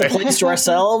 Oh boy, the place to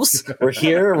ourselves. We're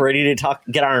here, we're ready to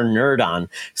get our nerd on.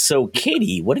 So,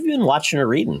 Katie, what have you been watching or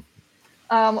reading?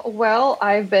 Well,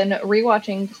 I've been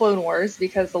rewatching Clone Wars,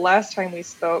 because the last time we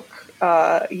spoke,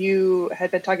 you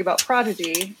had been talking about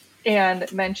Prodigy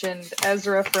and mentioned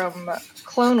Ezra from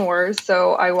Clone Wars.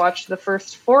 So I watched the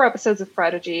first 4 episodes of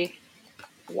Prodigy.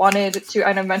 And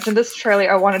I mentioned this to Charlie,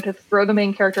 I wanted to throw the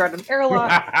main character out of an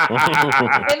airlock.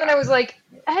 And then I was like,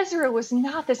 Ezra was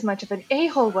not this much of an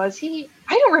a-hole, was he?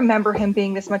 I don't remember him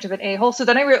being this much of an a-hole. So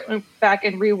then I went back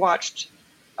and rewatched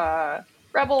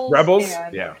Rebels.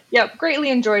 Yep, greatly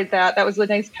enjoyed that. That was a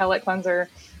nice palate cleanser.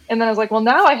 And then I was like, well,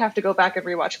 now I have to go back and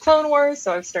rewatch Clone Wars.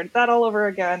 So I've started that all over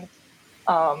again.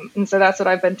 And so that's what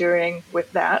I've been doing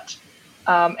with that.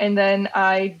 And then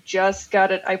I just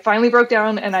got it. I finally broke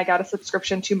down and I got a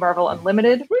subscription to Marvel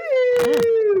Unlimited.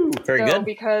 Woo! Very good.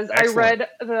 Because Excellent. I read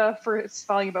the first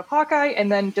volume of Hawkeye and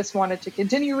then just wanted to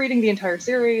continue reading the entire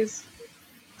series.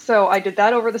 So I did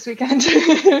that over this weekend.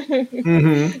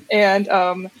 Mm-hmm.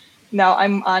 And now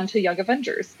I'm on to Young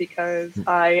Avengers, because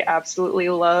I absolutely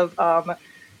love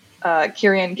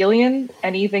Kieran Gillian.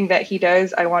 Anything that he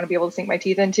does, I want to be able to sink my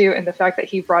teeth into. And the fact that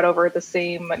he brought over the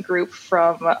same group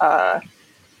from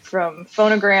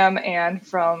Phonogram and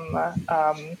from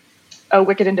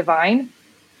Wicked and Divine,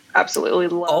 absolutely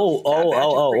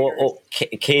love.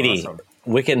 Katie, awesome.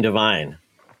 Wicked and Divine.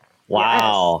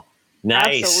 Wow. Yes.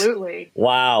 Nice. Absolutely.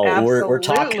 Wow. Absolutely. We're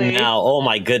talking now. Oh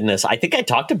my goodness. I think I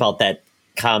talked about that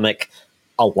comic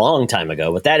a long time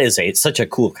ago, but that is such a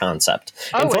cool concept.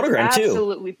 And Phonogram it's too.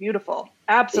 Absolutely beautiful.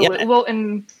 Absolutely. Yeah. Well,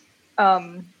 and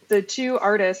the 2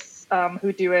 artists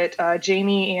who do it,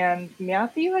 Jamie and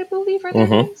Matthew, I believe are their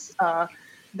names.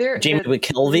 Jamie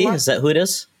McKelvey, is that who it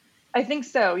is? I think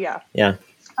so. Yeah. Yeah.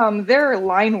 Their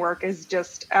line work is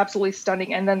just absolutely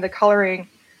stunning, and then the coloring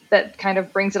that kind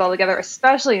of brings it all together,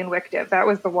 especially in Wictive. That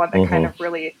was the one that kind of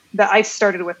really, that I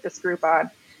started with this group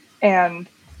on. And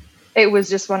it was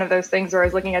just one of those things where I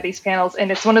was looking at these panels,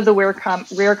 and it's one of the rare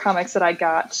comics that I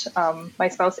got my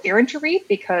spouse Aaron to read,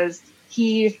 because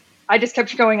I just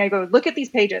kept going. I go, look at these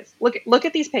pages, look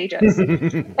at these pages.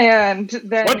 And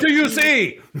then what do you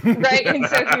see? Right. And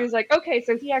so he was like, okay,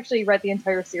 so he actually read the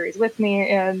entire series with me,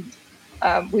 and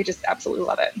we just absolutely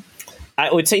love it.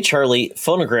 I would say, Charlie,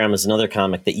 Phonogram is another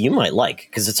comic that you might like,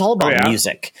 because it's all about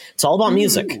music. It's all about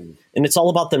music. And it's all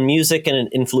about the music, and it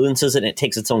influences it, and it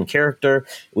takes its own character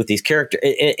with these characters.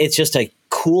 It's just a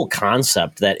cool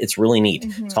concept that it's really neat.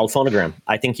 It's called Phonogram.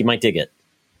 I think you might dig it,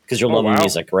 because you're loving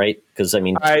music, right? Because,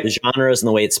 the genres and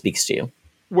the way it speaks to you.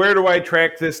 Where do I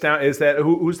track this down? Is that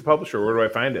who's the publisher? Where do I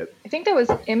find it? I think that was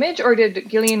Image, or did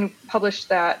Gillian publish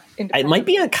that? It might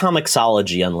be on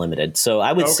Comixology Unlimited. So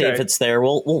I would say if it's there,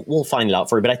 we'll find it out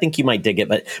for you. But I think you might dig it.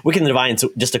 But Wicked and the Divine's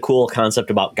just a cool concept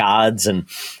about gods and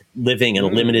living a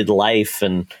limited life,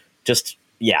 and just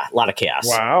a lot of chaos.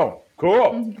 Wow,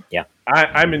 cool. Yeah.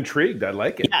 I'm intrigued. I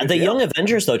like it. Yeah, the Young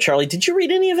Avengers, though, Charlie, did you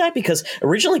read any of that? Because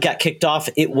originally got kicked off,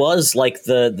 it was like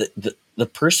the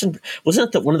person,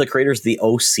 wasn't it one of the creators of the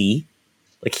OC?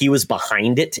 Like, he was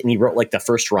behind it, and he wrote like the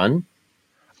first run.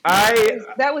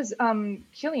 That was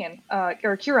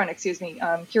Kieran, excuse me,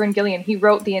 Kieran Gillian. He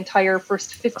wrote the entire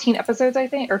first 15 episodes, I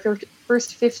think, or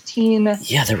first 15.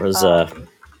 Yeah, there was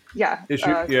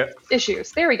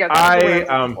issues. There we go.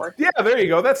 There you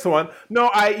go. That's the one.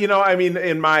 No,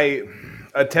 in my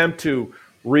attempt to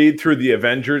read through the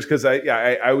Avengers, because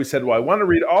I always said, well, I want to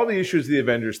read all the issues of the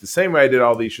Avengers the same way I did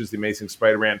all the issues of the Amazing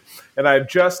Spider-Man, and I've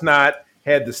just not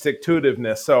had the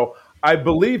stick-to-itiveness. So I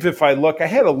believe if I look, I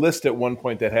had a list at one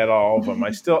point that had all of them.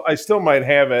 I still might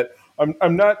have it.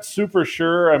 I'm not super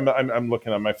sure. I'm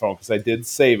looking on my phone because I did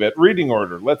save it. Reading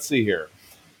order. Let's see here.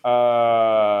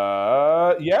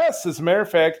 Yes, as a matter of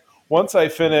fact, once I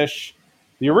finish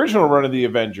the original run of the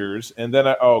Avengers, and then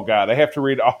I have to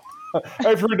read all. I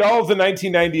have to read all of the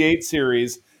 1998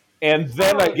 series, and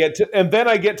then I get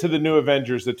to the New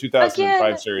Avengers, the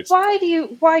 2005 series. Why do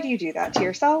you do that to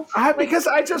yourself? Because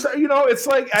I just, it's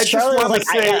like I just want to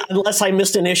say, unless I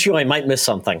missed an issue, I might miss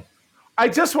something. I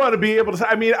just want to be able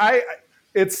to.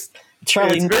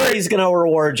 Charlie, nobody's going to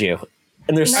reward you,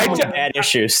 and there's so many bad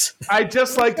issues. I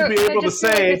just like to be able to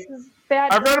say,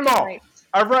 I've read them all. Right.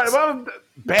 I've read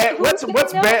bad. What's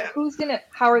bad?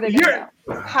 How are they going to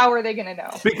know? How are they going to know?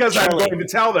 Because Charlie, I'm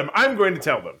going to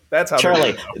tell them. That's how.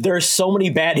 Charlie, there are so many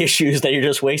bad issues that you're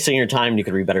just wasting your time. You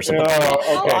could read better something.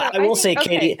 I will say,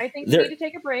 Katie, I think you need to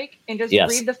take a break and just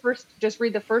read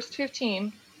the first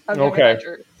 15 of the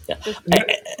Avengers. Yeah.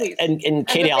 And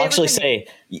Katie, I'll actually say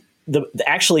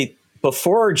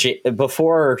before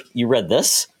you read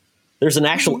this, there's an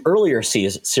actual earlier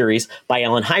series by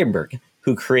Alan Heinberg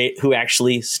who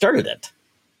actually started it,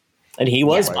 and he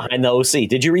was behind the OC.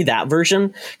 Did you read that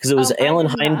version? Because it was Alan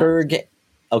Heinberg.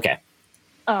 Okay.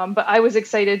 But I was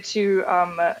excited to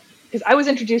because I was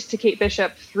introduced to Kate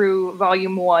Bishop through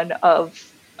Volume 1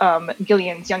 of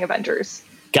Gillian's Young Avengers.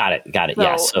 Got it.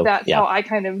 So that's how I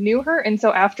kind of knew her. And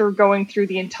so after going through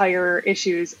the entire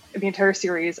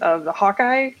series of the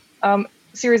Hawkeye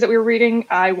series that we were reading,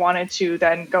 I wanted to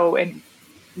then go and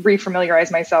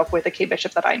refamiliarize myself with the Kate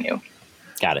Bishop that I knew.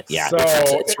 Got it. Yeah,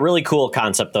 it's a really cool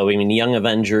concept, though. I mean, Young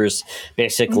Avengers,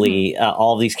 basically,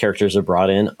 all of these characters are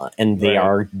brought in, and they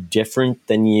are different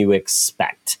than you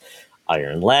expect.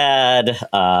 Iron Lad,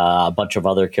 a bunch of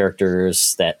other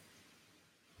characters that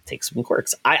take some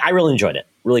quirks. I really enjoyed it.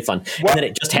 Really fun. And then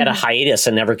it just had a hiatus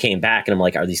and never came back. And I'm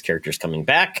like, are these characters coming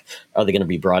back? Are they going to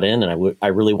be brought in? And I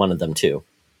really wanted them to.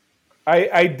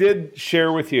 I did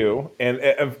share with you, and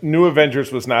New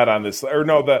Avengers was not on this,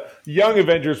 the Young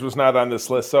Avengers was not on this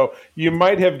list. So you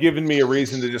might have given me a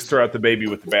reason to just throw out the baby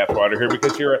with the bathwater here,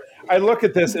 because I look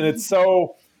at this and it's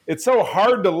so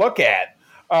hard to look at.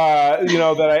 It's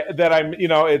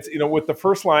with the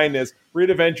first line is read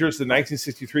Avengers, the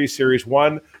 1963 series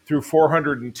 1 through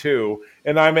 402,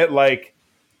 and I'm at like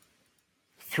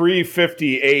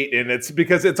 358, and it's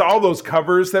because it's all those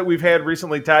covers that we've had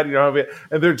recently, Todd.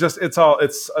 And they're just it's all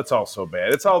so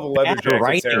bad. It's all the leather jackets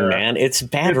writing, era. Man. It's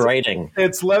bad writing.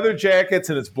 It's leather jackets,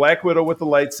 and it's Black Widow with the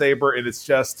lightsaber, and it's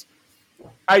just.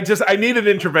 I needed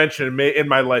intervention in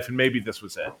my life, and maybe this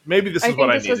was it. Maybe this is what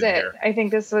I needed here. I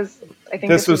think this was it.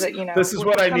 This is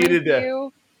what I needed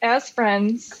to. As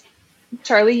friends,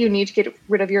 Charlie, you need to get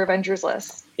rid of your Avengers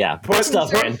list. Yeah, best of.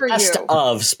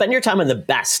 Spend your time on the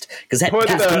best, because that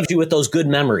leaves you with those good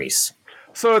memories.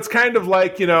 So it's kind of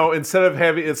like, instead of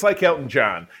it's like Elton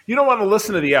John. You don't want to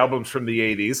listen to the albums from the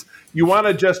 80s. You want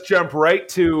to just jump right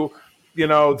to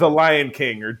The Lion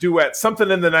King or duet, something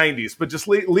in the 90s, but just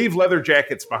leave leather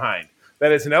jackets behind.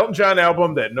 That is an Elton John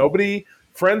album that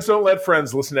friends don't let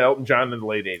friends listen to Elton John in the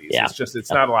late 80s. Yeah.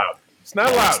 It's not allowed. It's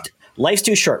not allowed. Life's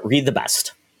too short. Read the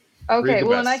best. Okay,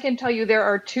 well, and I can tell you there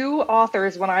are two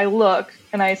authors when I look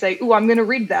and I say, ooh, I'm going to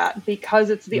read that because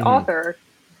it's the author.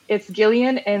 It's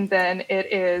Gillian, and then it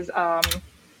is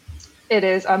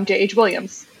J.H.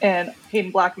 Williams and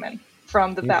Hayden Blackman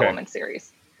from the Batwoman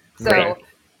series. So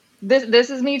this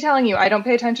is me telling you, I don't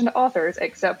pay attention to authors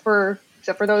except for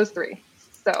those three.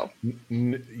 So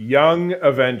Young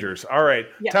Avengers. All right,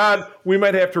 yes. Todd, we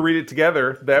might have to read it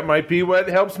together. That might be what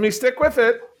helps me stick with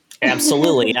it.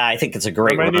 Absolutely. Yeah, I think it's a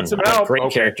great one. Need some help.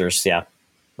 Great characters. Yeah.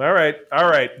 All right.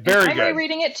 Very good. I'm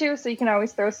reading it too, so you can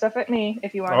always throw stuff at me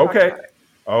if you want to talk about it.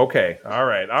 Okay. All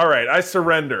right. I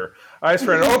surrender.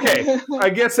 Okay. I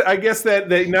guess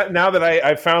that now that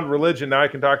I found religion, now I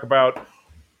can talk about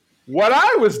what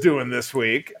I was doing this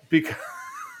week because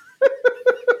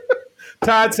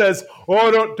Todd says,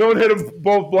 "Oh, don't hit them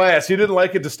both blasts." You didn't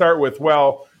like it to start with.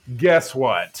 Well, guess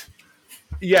what?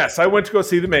 Yes, I went to go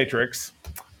see The Matrix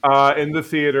in the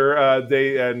theater.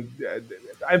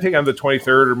 I think on the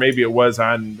 23rd, or maybe it was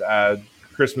on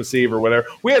Christmas Eve or whatever.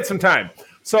 We had some time.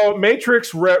 So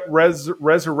Matrix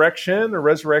Resurrection or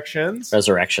Resurrections?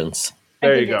 Resurrections.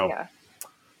 There you go. Yeah.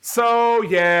 So,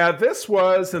 this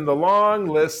was in the long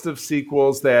list of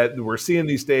sequels that we're seeing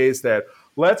these days that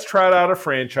let's trot out a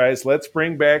franchise. Let's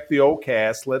bring back the old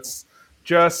cast. Let's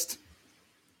just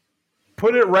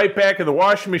put it right back in the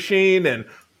washing machine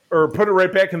or put it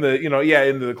right back in the,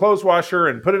 into the clothes washer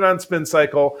and put it on spin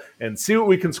cycle and see what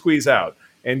we can squeeze out.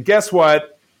 And guess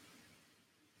what?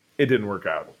 It didn't work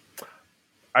out.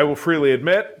 I will freely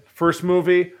admit, first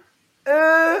movie,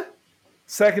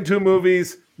 second two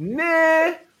movies,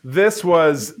 nah. This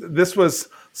was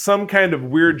some kind of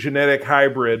weird genetic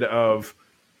hybrid of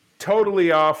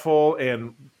totally awful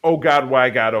and oh God, why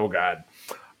God, oh God.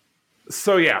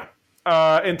 So yeah.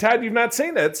 And Todd, you've not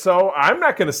seen it, so I'm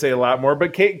not going to say a lot more.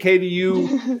 But Katie,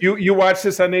 you watched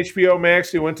this on HBO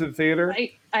Max? You went to the theater?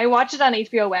 I watched it on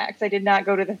HBO Max. I did not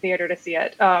go to the theater to see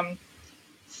it.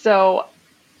 So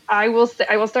I will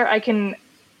start. I can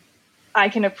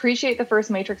appreciate the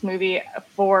first Matrix movie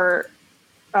for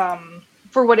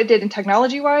what it did in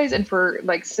technology wise and for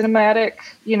like cinematic,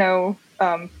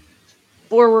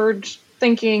 forward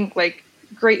thinking, like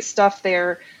great stuff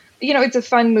there. It's a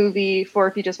fun movie for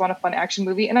if you just want a fun action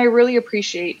movie. And I really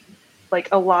appreciate like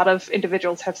a lot of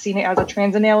individuals have seen it as a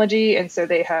trans analogy. And so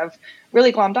they have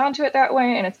really glommed onto it that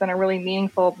way. And it's been a really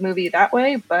meaningful movie that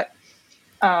way. But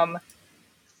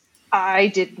I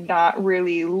did not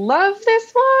really love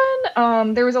this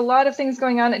one. There was a lot of things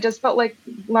going on. It just felt like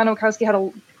Lana Wachowski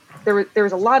had there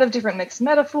was a lot of different mixed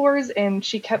metaphors, and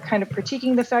she kept kind of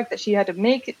critiquing the fact that she had to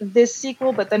make this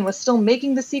sequel, but then was still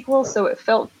making the sequel. So it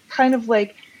felt kind of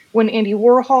like when Andy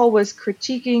Warhol was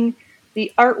critiquing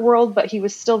the art world, but he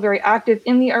was still very active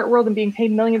in the art world and being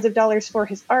paid millions of dollars for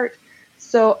his art.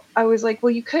 So I was like,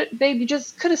 well, you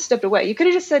just could have stepped away. You could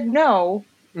have just said no.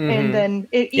 Mm-hmm. And then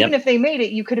even if they made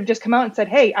it, you could have just come out and said,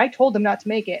 hey, I told them not to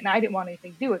make it and I didn't want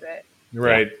anything to do with it.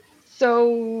 Right.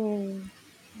 So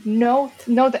no.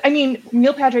 I mean,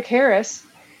 Neil Patrick Harris,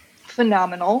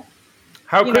 phenomenal.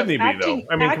 How couldn't he be, though?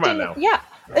 I mean, come on now. Yeah.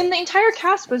 And the entire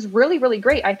cast was really, really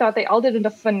great. I thought they all did a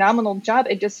phenomenal job.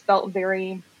 It just felt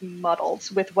very muddled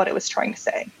with what it was trying to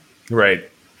say. Right.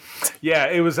 Yeah,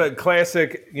 it was a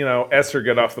classic, Esther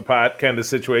get off the pot kind of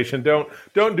situation. Don't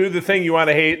do the thing you want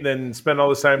to hate and then spend all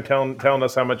this time telling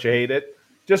us how much you hate it.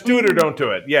 Just do it or don't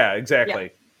do it. Yeah, exactly.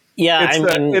 Yeah,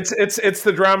 it's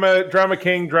the drama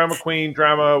king, drama queen,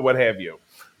 drama what have you.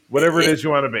 Whatever it is you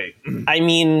want to be. I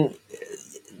mean,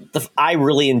 I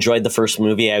really enjoyed the first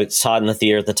movie. I saw it in the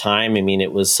theater at the time. I mean,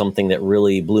 it was something that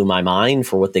really blew my mind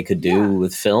for what they could do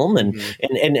with film. And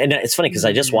it's funny because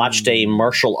I just watched a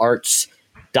martial arts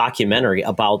documentary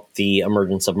about the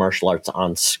emergence of martial arts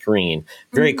on screen.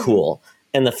 Very cool.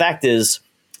 And the fact is,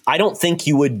 I don't think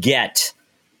you would get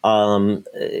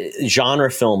genre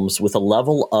films with a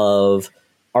level of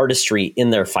artistry in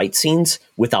their fight scenes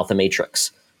without The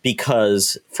Matrix,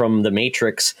 because from The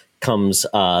Matrix comes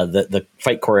the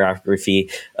fight choreography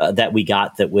that we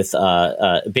got that with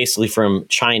basically from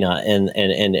China and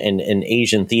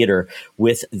Asian theater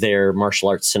with their martial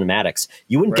arts cinematics.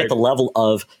 You wouldn't get the level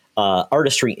of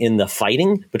artistry in the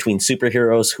fighting between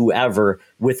superheroes, whoever,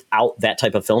 without that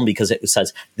type of film, because it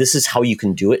says this is how you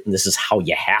can do it and this is how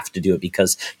you have to do it,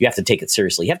 because you have to take it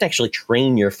seriously. You have to actually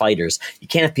train your fighters. You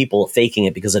can't have people faking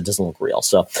it because it doesn't look real.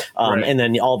 So, and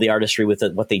then all the artistry with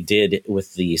it, what they did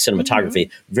with the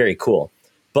cinematography, very cool.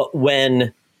 But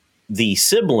when the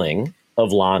sibling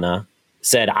of Lana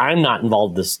said, I'm not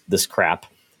involved in this crap.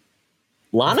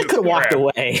 Lana could have walked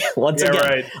away once again.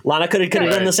 Right. Lana could have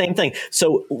done the same thing.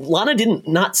 So Lana did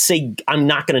not say, I'm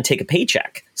not going to take a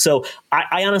paycheck. So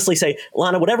I honestly say,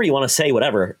 Lana, whatever you want to say,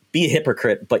 whatever, be a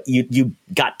hypocrite, but you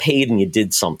got paid and you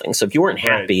did something. So if you weren't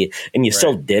happy and you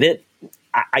still did it,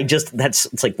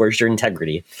 it's like, where's your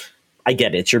integrity? I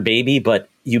get it. It's your baby, but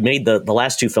you made the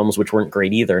last two films, which weren't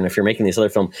great either. And if you're making this other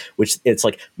film, which it's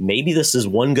like, maybe this is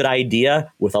one good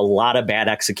idea with a lot of bad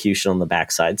execution on the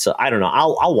backside. So I don't know.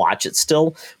 I'll watch it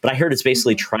still, but I heard it's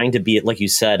basically trying to be, like you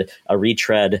said, a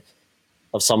retread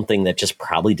of something that just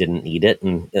probably didn't need it.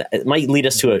 And it might lead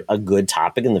us to a good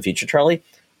topic in the future, Charlie.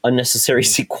 Unnecessary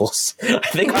sequels. I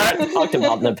think we talked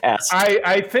about in the past.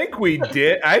 I think we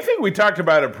did. I think we talked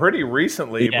about it pretty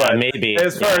recently. But maybe.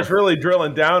 As far as really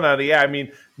drilling down on it, I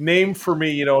mean, name for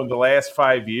me, in the last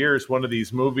 5 years, one of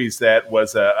these movies that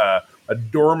was a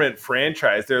dormant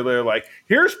franchise. They're like,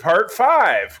 here's part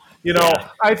 5.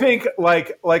 I think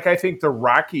I think the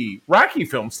Rocky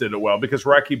films did it well because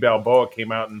Rocky Balboa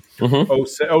came out in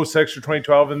 06 or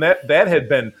 2012, and that had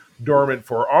been dormant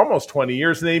for almost 20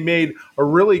 years, and they made a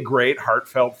really great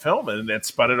heartfelt film, and that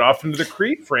spun it off into the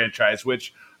Creed franchise,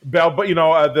 which the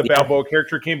Balboa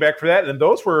character came back for that, and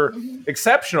those were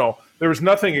exceptional. There was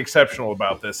nothing exceptional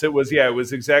about this. It was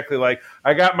exactly like,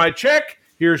 I got my check,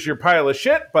 here's your pile of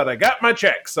shit, but I got my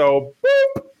check. So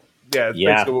boop. That's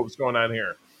basically what was going on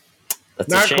here. That's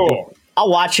not cool. I'll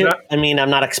watch it. I mean,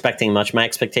 I'm not expecting much. My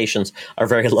expectations are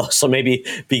very low, so maybe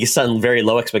because on very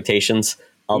low expectations,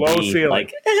 I'll be ceiling.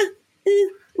 Like,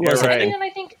 right. And I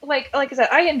think, like I said,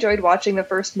 I enjoyed watching the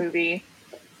first movie,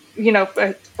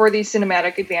 for these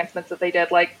cinematic advancements that they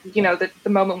did. Like, the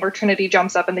moment where Trinity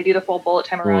jumps up and they do the full bullet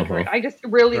time around her. I just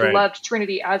really loved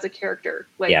Trinity as a character.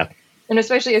 And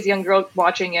especially as a young girl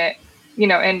watching it,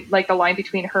 and like the line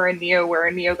between her and Neo where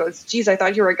Neo goes, geez, I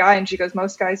thought you were a guy. And she goes,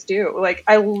 most guys do. Like,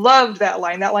 I loved that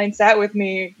line. That line sat with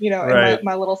me, in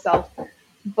my little self.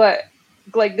 But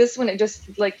like this one, it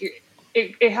just like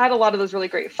it had a lot of those really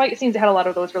great fight scenes. It had a lot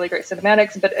of those really great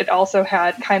cinematics, but it also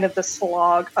had kind of the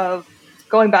slog of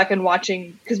going back and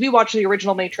watching, because we watched the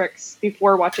original Matrix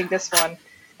before watching this one,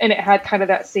 and it had kind of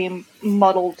that same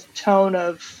muddled tone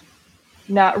of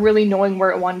not really knowing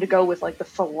where it wanted to go with like the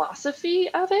philosophy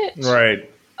of it. Right.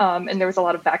 And there was a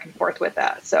lot of back and forth with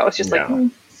that. So it's just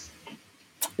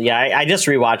Yeah, I just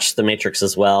rewatched The Matrix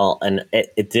as well, and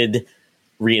it did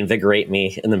reinvigorate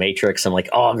me in The Matrix. I'm like,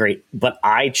 oh, great. But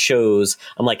I'm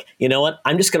like, you know what?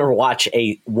 I'm just going to watch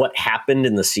what happened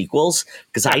in the sequels,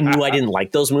 because I knew I didn't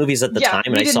like those movies at the time.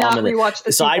 And I saw them.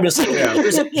 So I was like,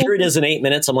 here it is in 8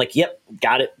 minutes. I'm like, yep,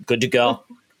 got it. Good to go.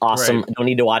 Awesome. Right. I don't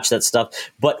need to watch that stuff.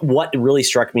 But what really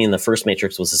struck me in the first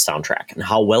Matrix was the soundtrack and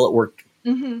how well it worked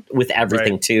with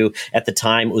everything too. At the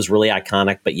time, it was really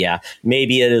iconic. But yeah,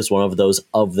 maybe it is one of those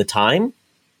of the time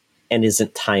and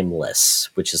isn't timeless,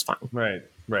 which is fine. Right.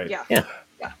 Yeah.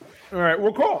 All right.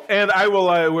 Well, cool. And I will.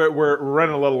 We're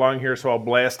running a little long here, so I'll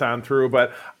blast on through.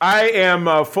 But I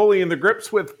am fully in the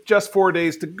grips with just 4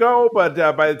 days to go. But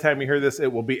by the time you hear this,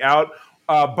 it will be out.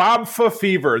 Bob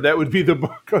Fever. That would be the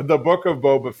book of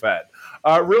Boba Fett.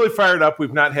 Really fired up.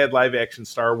 We've not had live action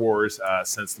Star Wars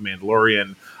since The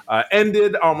Mandalorian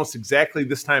ended almost exactly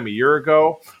this time a year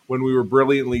ago, when we were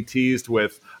brilliantly teased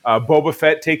with Boba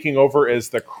Fett taking over as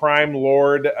the crime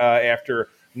lord after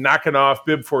knocking off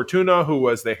Bib Fortuna, who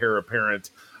was the heir apparent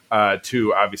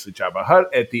to obviously Jabba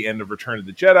Hutt at the end of Return of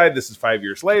the Jedi. This is 5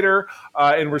 years later,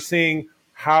 and we're seeing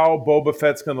how Boba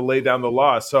Fett's going to lay down the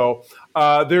law. So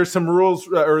there's some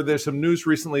there's some news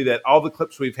recently that all the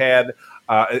clips we've had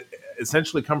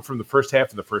essentially come from the first half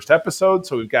of the first episode.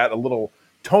 So we've got a little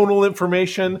tonal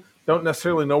information. Don't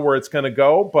necessarily know where it's going to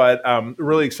go, but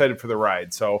really excited for the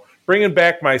ride. So bringing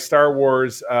back my Star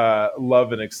Wars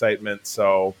love and excitement.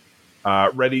 So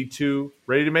ready to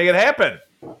make it happen.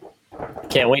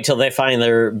 Can't wait till they find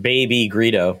their baby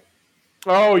Greedo.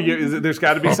 Oh, there's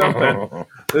got to be something.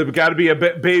 There's got to be a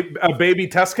baby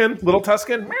Tusken, little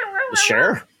Tusken.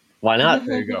 Sure, why not?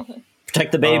 There you go.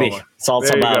 Protect the baby. That's all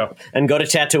it's about. And go to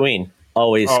Tatooine.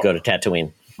 Always go to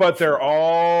Tatooine. But they're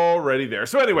already there.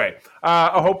 So anyway,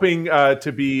 hoping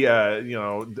to be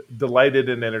delighted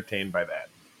and entertained by that.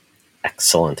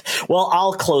 Excellent. Well,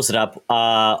 I'll close it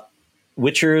up.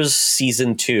 Witcher's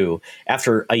season 2,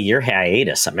 after a year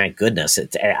hiatus. My goodness,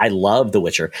 I love The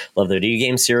Witcher. Love the video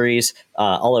game series.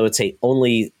 Although I would say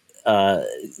only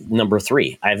number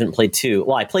 3. I haven't played 2.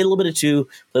 Well, I played a little bit of 2,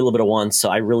 played a little bit of 1. So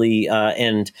I really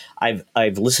and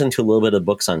I've listened to a little bit of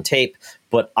books on tape.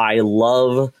 But I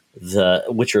love the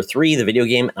Witcher 3, the video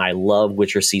game, and I love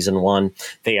Witcher Season 1.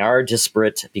 They are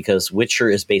disparate because Witcher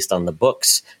is based on the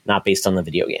books, not based on the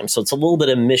video game. So it's a little bit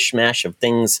of mishmash of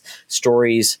things,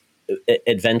 stories,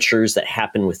 adventures that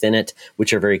happen within it,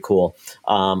 which are very cool.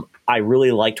 I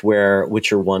really liked where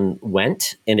Witcher 1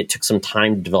 went, and it took some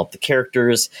time to develop the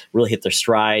characters, really hit their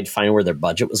stride, find where their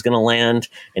budget was going to land,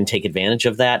 and take advantage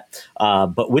of that.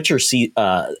 But Witcher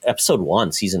Episode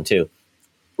 1, Season 2,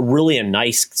 really a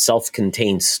nice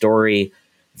self-contained story,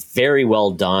 very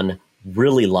well done,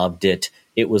 really loved it.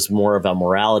 It was more of a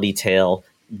morality tale.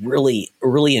 Really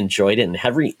enjoyed it. And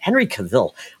Henry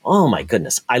Cavill, oh my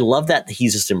goodness, I love that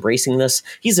he's just embracing this.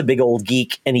 He's a big old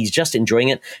geek and he's just enjoying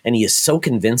it, and he is so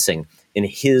convincing in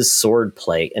his sword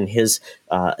play and his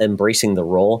embracing the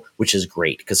role, which is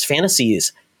great because fantasy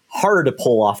is harder to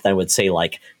pull off than I would say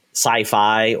like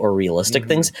sci-fi or realistic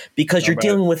things, because you're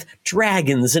dealing with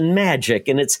dragons and magic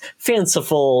and it's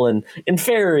fanciful and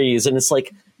fairies, and it's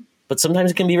like, but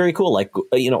sometimes it can be very cool, like,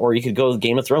 or you could go with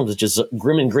Game of Thrones, which is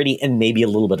grim and gritty and maybe a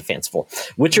little bit of fanciful.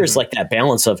 Witcher is like that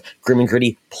balance of grim and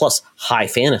gritty plus high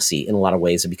fantasy in a lot of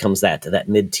ways. It becomes that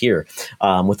mid-tier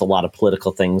with a lot of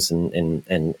political things.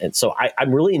 And so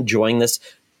I'm really enjoying this.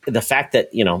 The fact that,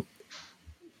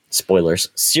 spoilers,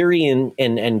 Ciri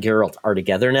and Geralt are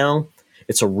together now.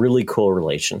 It's a really cool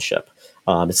relationship.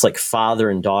 It's like father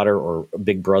and daughter, or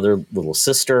big brother, little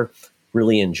sister.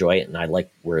 Really enjoy it, and I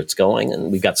like where it's going.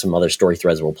 And we've got some other story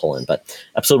threads we'll pull in. But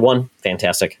Episode 1,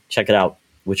 fantastic. Check it out.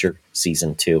 Witcher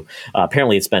Season 2.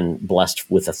 Apparently, it's been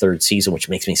blessed with a third season, which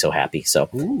makes me so happy. So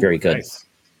very good. Nice.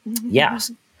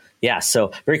 Yes. Yeah,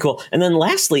 so very cool. And then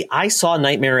lastly, I saw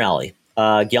Nightmare Alley,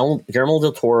 Guillermo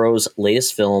del Toro's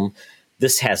latest film.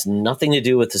 This has nothing to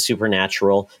do with the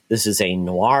supernatural. This is a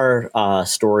noir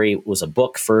story. It was a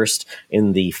book first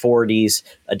in the 40s,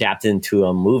 adapted into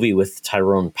a movie with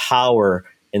Tyrone Power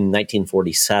in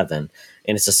 1947.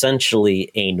 And it's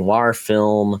essentially a noir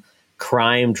film,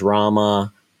 crime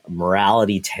drama,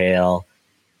 morality tale.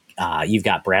 You've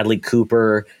got Bradley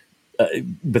Cooper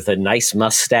with a nice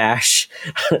mustache,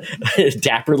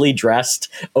 dapperly dressed,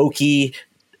 Oki,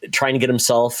 trying to get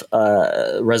himself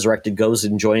resurrected, goes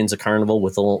and joins a carnival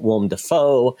with Willem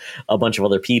Dafoe, a bunch of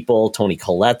other people. Toni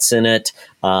Collette's in it.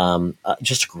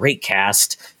 Just a great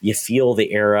cast. You feel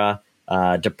the era,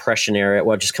 Depression era,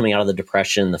 just coming out of the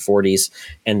Depression in the 40s.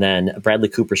 And then Bradley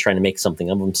Cooper's trying to make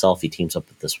something of himself. He teams up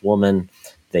with this woman.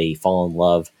 They fall in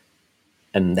love.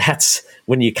 And that's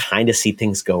when you kind of see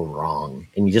things go wrong.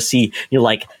 And you just see, you're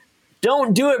like,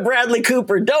 don't do it, Bradley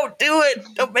Cooper. Don't do it.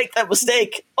 Don't make that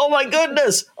mistake. Oh, my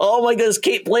goodness.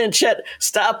 Kate Blanchett,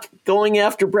 stop going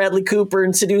after Bradley Cooper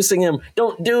and seducing him.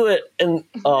 Don't do it. And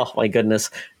oh, my goodness.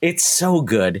 It's so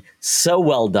good. So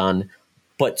well done,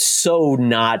 but so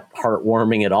not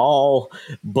heartwarming at all.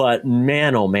 But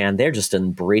man, oh, man, they're just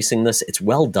embracing this. It's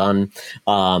well done.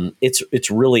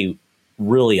 It's really,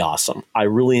 really awesome. I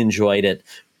really enjoyed it.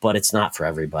 But it's not for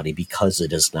everybody because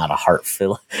it is not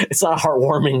it's not a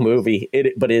heartwarming movie.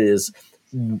 But it is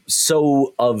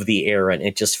so of the era, and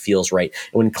it just feels right.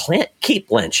 And when Kate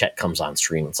Blanchett comes on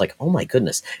stream, it's like, oh my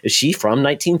goodness, is she from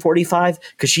 1945?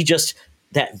 Because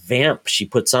that vamp she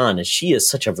puts on, and she is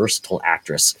such a versatile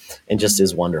actress and just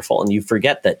is wonderful. And you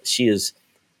forget that she is,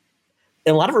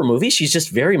 in a lot of her movies, she's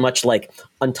just very much like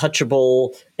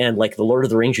Untouchable and like The Lord of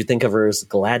the Rings. You think of her as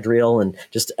Galadriel and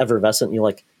just effervescent. And you're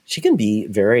like, she can be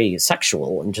very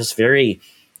sexual and just very,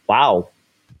 wow,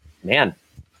 man.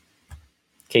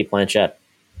 Kate Blanchett.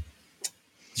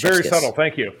 Very subtle.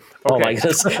 Thank you. Okay. Oh my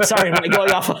goodness. Sorry, I'm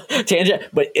going off a tangent,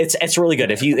 but it's really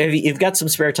good. If you've got some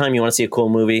spare time, you want to see a cool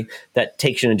movie that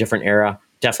takes you in a different era,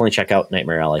 definitely check out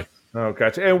Nightmare Alley. Oh,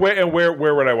 gotcha. And where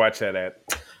would I watch that at?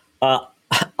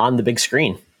 On the big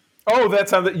screen. Oh,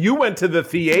 that's on you went to the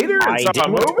theater and saw a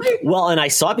movie? Well, and I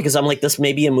saw it because I'm like, this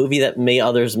may be a movie that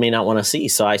others may not want to see.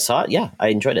 So I saw it. Yeah, I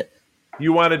enjoyed it.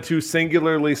 You wanted to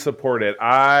singularly support it.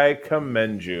 I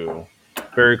commend you.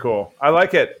 Very cool. I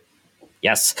like it.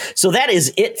 Yes. So that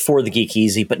is it for the Geek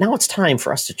Easy. But now it's time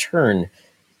for us to turn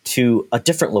to a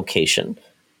different location.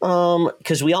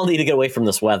 Because we all need to get away from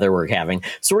this weather we're having.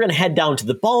 So we're going to head down to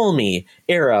the balmy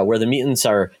era where the mutants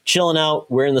are chilling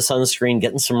out, wearing the sunscreen,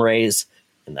 getting some rays.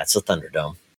 And that's the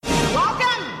Thunderdome.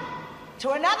 Welcome to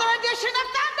another edition of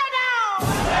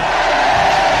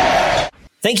Thunderdome!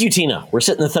 Thank you, Tina. We're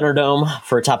sitting in the Thunderdome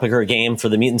for a topic or a game for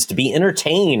the mutants to be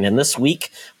entertained. And this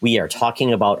week, we are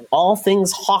talking about all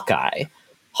things Hawkeye.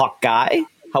 Hawkeye,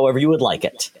 however you would like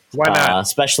it. Why not?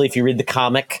 Especially if you read the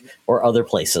comic or other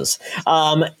places.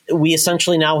 We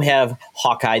essentially now have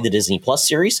Hawkeye, the Disney Plus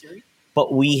series,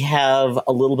 but we have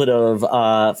a little bit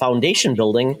of foundation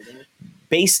building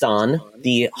based on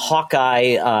the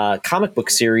Hawkeye comic book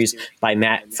series by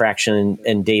Matt Fraction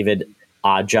and David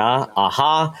Aja,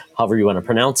 however you want to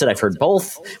pronounce it. I've heard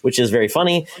both, which is very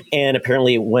funny. And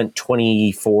apparently it went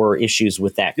 24 issues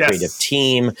with that creative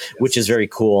team, which is very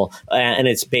cool. And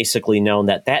it's basically known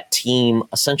that that team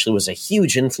essentially was a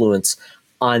huge influence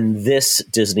on this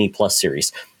Disney Plus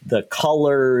series. The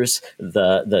colors,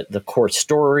 the core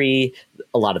story,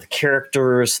 a lot of the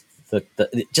characters, the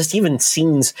just even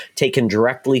scenes taken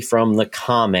directly from the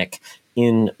comic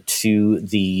into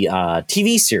the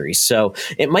TV series. So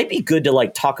it might be good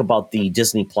to talk about the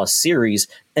Disney Plus series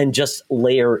and just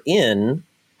layer in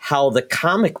how the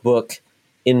comic book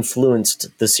influenced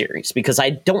the series, because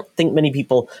I don't think many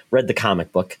people read the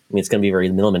comic book. I mean, it's going to be very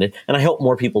limited, and I hope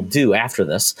more people do after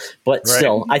this. But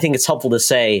still, I think it's helpful to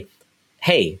say,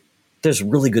 hey, there's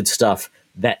really good stuff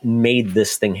that made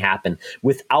this thing happen.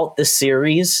 Without the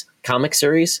series, comic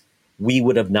series, we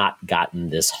would have not gotten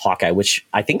this Hawkeye, which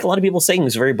I think a lot of people are saying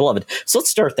is very beloved. So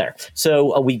let's start there.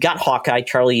 So we got Hawkeye.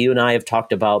 Charlie, you and I have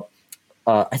talked about,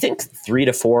 I think 3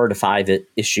 to 4 to 5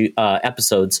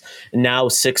 episodes. Now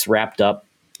 6 wrapped up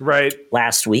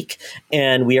last week.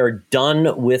 And we are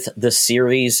done with the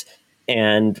series.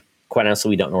 And quite honestly,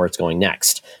 we don't know where it's going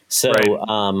next. So,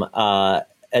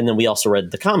 and then we also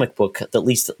read the comic book, at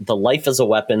least The Life as a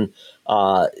Weapon,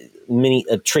 a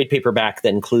trade paperback that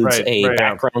includes a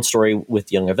background story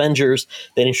with Young Avengers.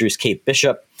 They introduced Kate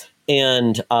Bishop.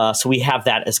 And so we have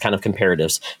that as kind of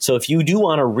comparatives. So if you do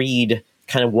want to read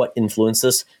kind of what influenced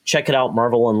this, check it out.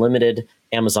 Marvel Unlimited,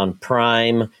 Amazon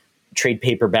Prime, trade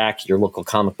paperback, your local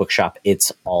comic book shop.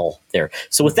 It's all there.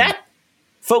 So with that,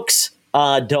 folks,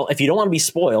 if you don't want to be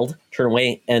spoiled, turn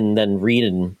away and then read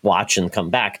and watch and come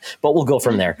back. But we'll go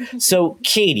from there. So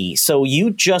Katie, so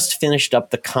you just finished up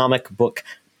the comic book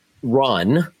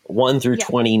run 1 through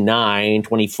 29,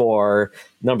 24.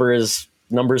 Numbers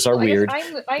are weird.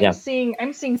 I'm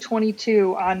seeing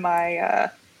 22 on my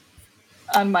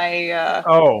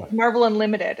Marvel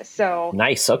Unlimited. So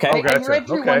nice. Okay. I read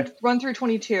through 1 through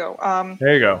 22.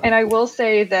 There you go. And I will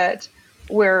say that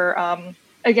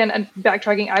again,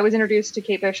 backtracking, I was introduced to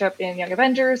Kate Bishop in Young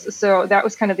Avengers, so that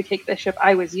was kind of the Kate Bishop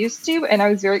I was used to, and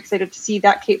I was very excited to see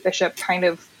that Kate Bishop kind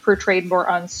of portrayed more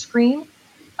on screen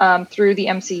through the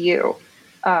MCU,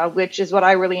 which is what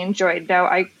I really enjoyed. Now,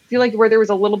 I feel like where there was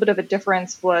a little bit of a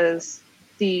difference was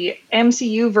the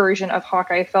MCU version of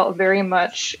Hawkeye felt very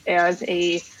much as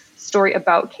a story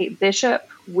about Kate Bishop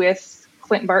with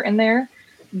Clint Barton there.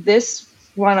 This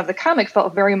one of the comic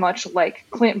felt very much like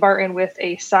Clint Barton with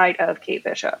a side of Kate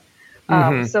Bishop.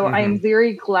 I'm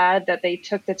very glad that they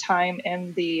took the time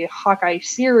in the Hawkeye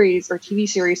series or TV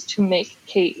series to make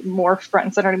Kate more front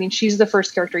and center. I mean, she's the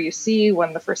first character you see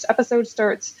when the first episode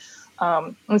starts.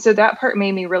 And so that part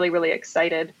made me really, really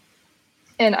excited.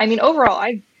 And I mean, overall,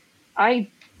 I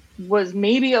was a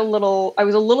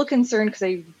little concerned because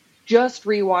I just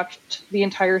rewatched the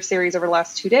entire series over the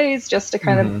last 2 days just to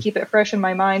kind of keep it fresh in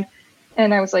my mind.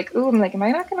 And I was like, am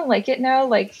I not going to like it now?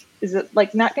 Is it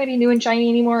not going to be new and shiny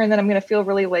anymore? And then I'm going to feel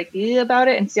really about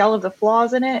it and see all of the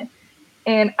flaws in it.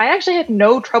 And I actually had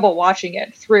no trouble watching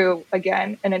it through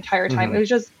again an entire time. It was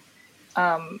just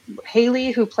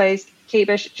Haley, who plays Kate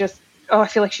Bishop, I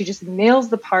feel like she just nails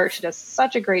the part. She does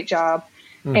such a great job.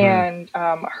 And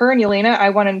her and Yelena,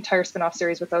 I want an entire spinoff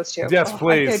series with those two. Yes,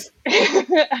 please.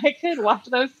 I could watch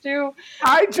those two.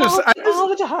 I just all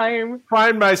the time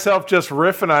find myself just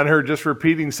riffing on her, just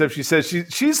repeating stuff she says.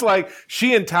 She's like,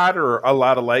 she and Todd are a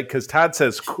lot alike, because Todd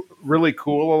says really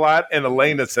cool a lot, and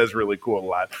Elena says really cool a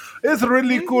lot. It's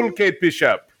really cool, Kate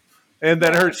Bishop. And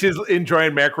then she's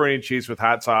enjoying macaroni and cheese with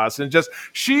hot sauce, and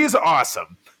she's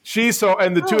awesome. She's so,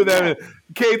 and the two of them,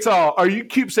 Kate's all, you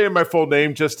keep saying my full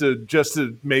name just to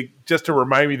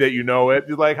remind me that you know it.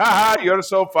 You're like, you're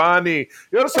so funny.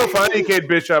 You're so funny, Kate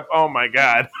Bishop. Oh my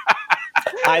God.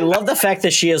 I love the fact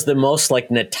that she has the most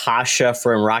Natasha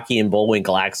from Rocky and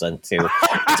Bullwinkle accent too.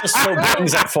 It just so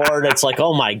brings it forward. It's like,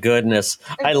 oh my goodness.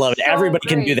 I love it. So everybody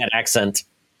can do that accent.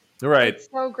 Right.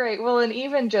 It's so great. Well, and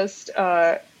even just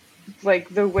the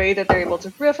way that they're able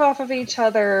to riff off of each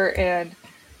other and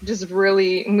just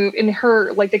really move in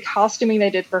her, the costuming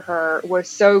they did for her was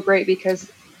so great,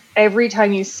 because every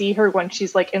time you see her when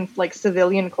she's in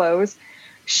civilian clothes,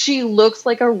 she looks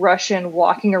like a Russian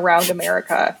walking around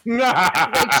America.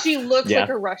 She looks like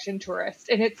a Russian tourist,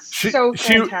 and it's so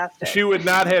fantastic. She would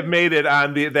not have made it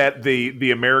on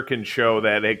the American show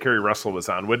that Kerry Russell was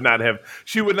on.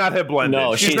 She would not have blended.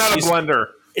 No, she's not a blender.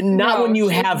 Not when you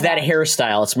have that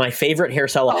hairstyle. It's my favorite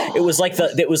hairstyle. It was like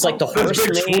the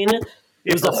horse mane.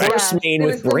 It was the horse mane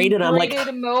with braided. I'm like,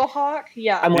 mohawk.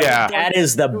 Yeah. I'm like, that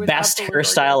is the best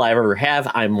hairstyle I've ever have.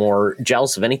 I'm more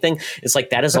jealous of anything. It's like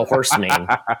that is a horse mane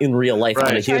in real life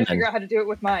on a human. I'm trying to figure out how to do it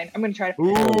with mine. I'm going to try to.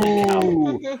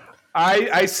 Ooh.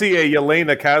 I see a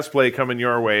Yelena cosplay coming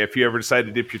your way if you ever decide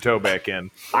to dip your toe back in.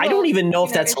 I don't even know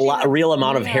if that's a real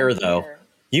amount of hair, though.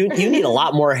 You need a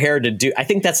lot more hair to do. I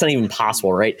think that's not even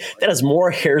possible, right? That is more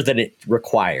hair than it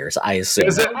requires, I assume.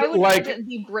 Is it I would imagine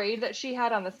the braid that she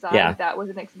had on the side, that was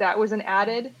an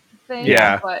added thing.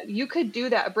 Yeah. But you could do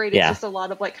that braid. It's just a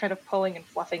lot of like kind of pulling and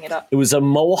fluffing it up. It was a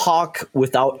mohawk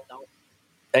without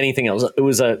anything else. It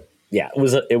was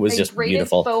just braided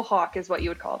beautiful. Faux hawk is what you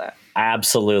would call that.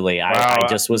 Absolutely. Wow. I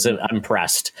just was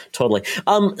impressed. Totally.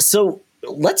 So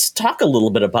let's talk a little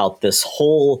bit about this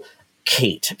whole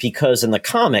Kate, because in the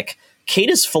comic,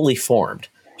 Kate is fully formed.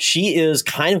 She is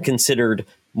kind of considered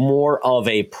more of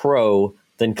a pro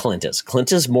than Clint is.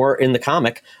 Clint is more in the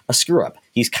comic a screw up.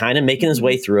 He's kind of making his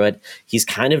way through it. He's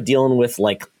kind of dealing with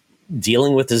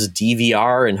his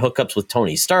DVR and hookups with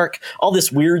Tony Stark, all this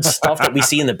weird stuff that we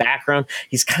see in the background.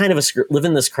 He's kind of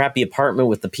living in this crappy apartment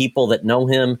with the people that know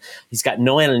him. He's got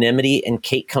no anonymity, and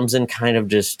Kate comes in kind of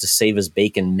just to save his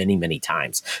bacon many, many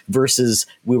times. Versus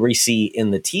we see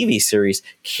in the TV series,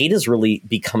 Kate is really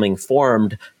becoming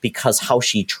formed because how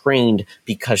she trained,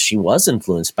 because she was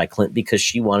influenced by Clint, because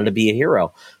she wanted to be a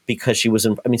hero. Because she was,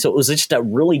 so it was just a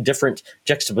really different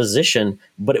juxtaposition,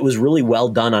 but it was really well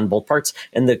done on both parts.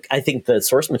 And I think the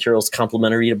source material is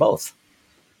complementary to both.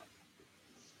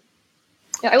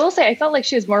 Yeah, I will say I felt like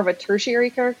she was more of a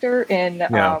tertiary character in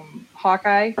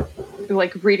Hawkeye,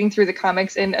 like reading through the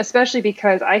comics, and especially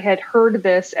because I had heard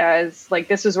this as like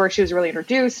this was where she was really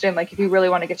introduced, and like if you really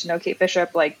want to get to know Kate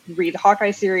Bishop, like read the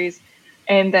Hawkeye series.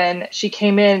 And then she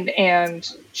came in and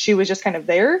she was just kind of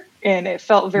there, and it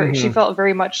felt she felt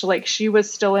very much like she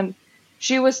was still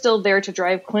there to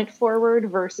drive Clint forward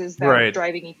versus them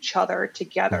driving each other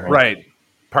together. Right.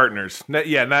 Partners.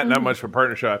 Not much of a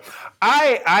partnership.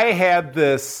 I had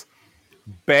this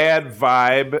bad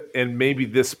vibe, and maybe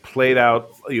this played out,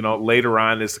 later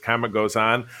on as the comic goes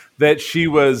on,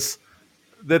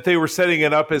 that they were setting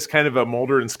it up as kind of a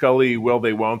Mulder and Scully will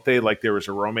they won't they, like there was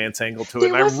a romance angle to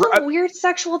it. There was some weird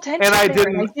sexual tension and I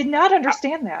did not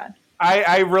understand that.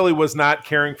 I really was not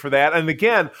caring for that. And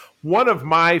again, one of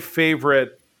my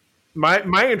favorite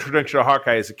my introduction to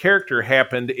Hawkeye as a character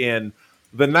happened in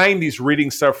the 90s, reading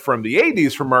stuff from the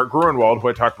 80s from Mark Gruenwald, who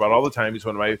I talk about all the time. He's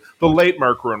the late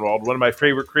Mark Gruenwald, one of my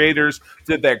favorite creators.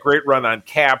 Did that great run on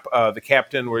Cap, the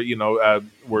Captain, where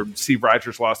Steve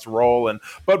Rogers lost a role.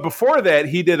 But before that,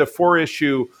 he did a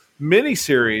 4-issue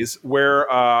miniseries where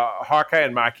Hawkeye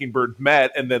and Mockingbird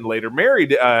met and then later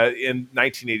married in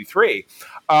 1983.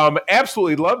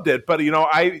 Absolutely loved it. But,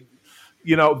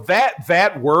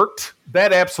 that worked.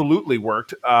 That absolutely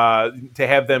worked to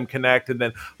have them connect. And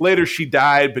then later she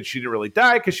died, but she didn't really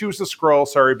die because she was a Skrull.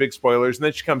 Sorry, big spoilers. And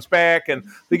then she comes back and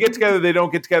they get together. They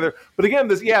don't get together. But again,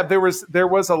 there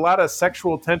was a lot of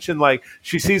sexual tension. Like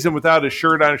she sees him without his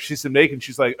shirt on. She sees him naked. And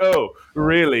she's like, "Oh,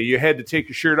 really? You had to take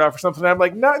your shirt off or something?" And I'm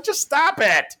like, "No, just stop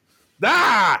it."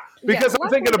 Because I'm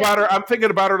thinking about her. I'm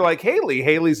thinking about her like Haley.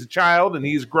 Haley's a child and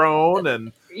he's grown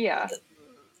and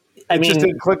It just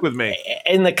didn't click with me.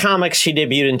 In the comics, she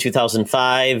debuted in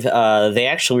 2005. They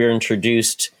actually were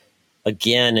introduced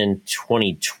again in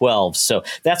 2012. So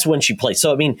that's when she played.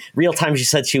 So, real time, she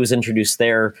said she was introduced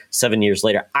there 7 years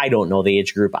later. I don't know the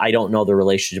age group. I don't know the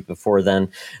relationship before then.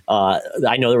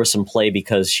 I know there was some play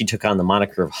because she took on the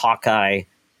moniker of Hawkeye.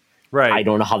 Right. I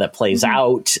don't know how that plays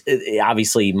out.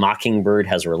 Obviously, Mockingbird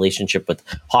has a relationship with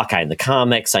Hawkeye in the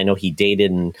comics. I know he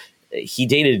dated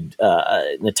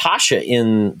Natasha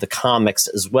in the comics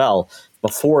as well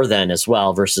before then as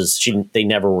well, versus they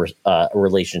never were a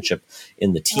relationship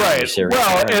in the TV series.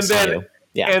 Well,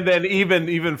 and then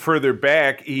even further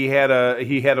back, he had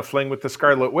a fling with the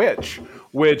Scarlet Witch,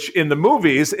 which in the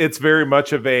movies it's very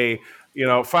much of a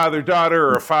father-daughter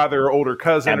or a father-older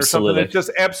cousin or something. It's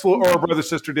just absolute, or a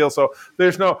brother-sister deal. So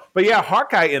there's no, but yeah,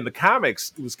 Hawkeye in the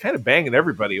comics was kind of banging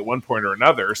everybody at one point or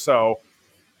another. So.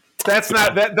 That's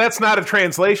not a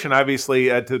translation, obviously,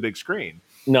 to the big screen.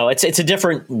 No, it's a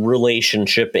different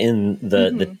relationship in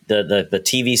the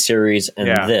TV series and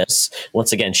this.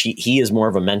 Once again, he is more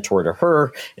of a mentor to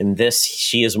her. In this,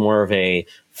 she is more of a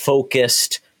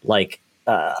focused,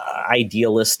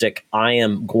 idealistic. I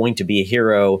am going to be a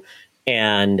hero,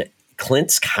 and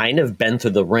Clint's kind of been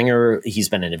through the ringer. He's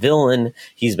been a villain.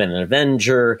 He's been an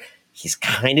Avenger. He's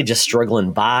kind of just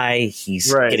struggling by.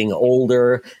 He's getting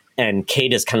older. and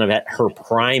Kate is kind of at her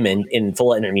prime and in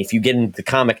full. I mean, if you get into the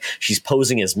comic, she's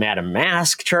posing as Madame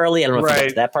Mask, Charlie. I don't know if you got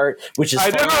to that part, which is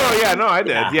I did. I did.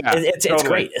 Yeah, it's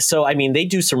great. So I mean, they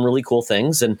do some really cool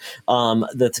things, and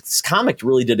this comic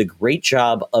really did a great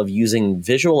job of using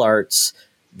visual arts,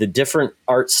 the different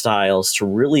art styles, to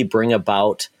really bring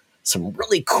about some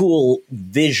really cool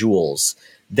visuals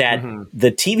that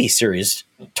the TV series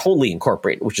totally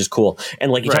incorporate, which is cool.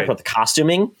 And like you talked about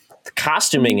the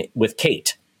costuming with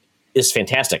Kate is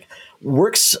fantastic.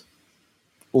 Works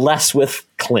less with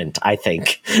Clint, I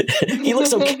think. He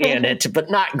looks okay in it, but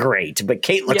not great. But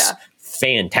Kate looks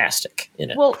fantastic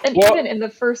in it. Well, even in the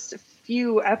first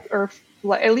few, or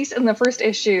at least in the first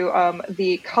issue,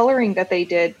 the coloring that they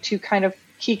did to kind of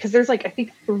because there's like, I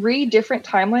think 3 different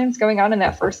timelines going on in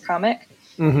that first comic.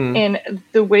 And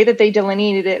the way that they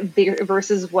delineated it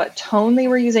versus what tone they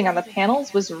were using on the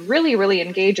panels was really, really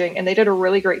engaging. And they did a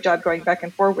really great job going back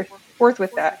and forth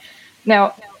with that.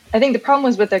 Now, I think the problem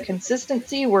was with their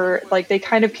consistency where like they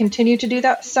kind of continue to do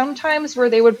that sometimes where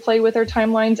they would play with their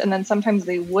timelines and then sometimes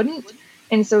they wouldn't.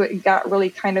 And so it got really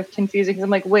kind of confusing.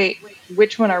 I'm like, wait,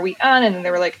 which one are we on? And then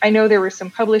they were like, I know there were some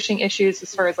publishing issues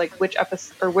as far as like which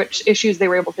episode or which issues they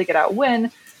were able to get out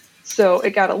when. So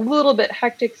it got a little bit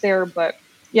hectic there, but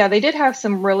yeah, they did have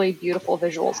some really beautiful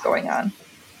visuals going on.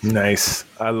 Nice.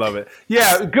 I love it.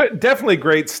 Yeah, good. Definitely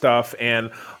great stuff.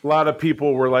 And a lot of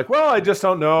people were like, well, I just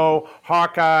don't know.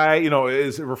 Hawkeye,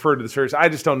 is referred to the series. I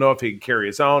just don't know if he can carry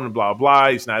his own and blah, blah.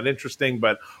 He's not interesting.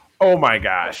 But, oh, my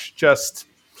gosh, just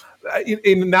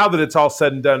now that it's all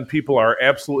said and done, people are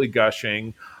absolutely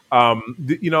gushing.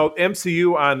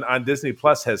 MCU on Disney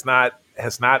Plus has not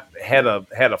had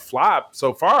a flop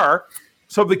so far.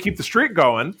 So they keep the streak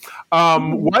going.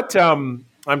 I'm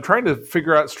trying to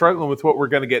figure out, struggling with what we're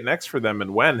going to get next for them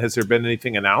and when. Has there been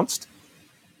anything announced?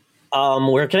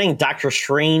 We're getting Doctor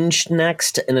Strange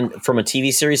next, and then from a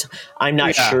TV series. I'm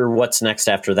not sure what's next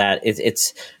after that.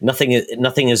 It's nothing.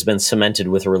 Nothing has been cemented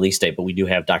with a release date, but we do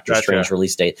have Doctor Strange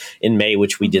release date in May,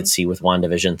 which we did see with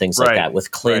WandaVision, things like that.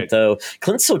 With Clint, though,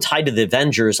 Clint's so tied to the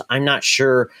Avengers, I'm not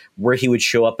sure where he would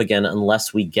show up again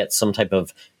unless we get some type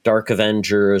of Dark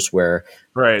Avengers where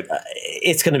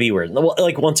it's going to be weird.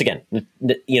 Like once again,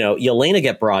 Yelena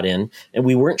get brought in, and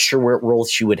we weren't sure what role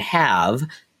she would have.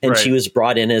 And she was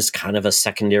brought in as kind of a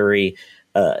secondary,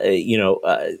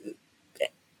 anti-hero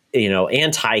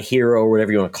or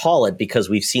whatever you want to call it, because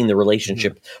we've seen the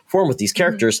relationship form with these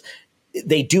characters.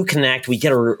 They do connect. We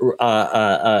get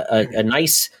a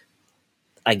nice,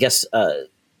 I guess,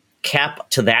 cap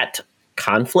to that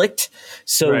conflict.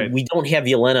 So we don't have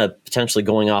Yelena potentially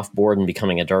going off board and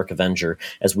becoming a Dark Avenger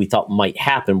as we thought might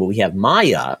happen, but we have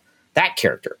Maya, that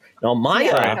character. Now,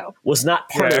 Maya was not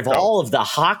part of all of the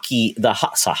Hawkeye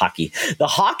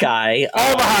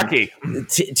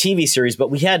TV series,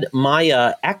 but we had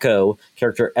Maya Echo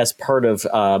character as part of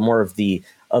more of the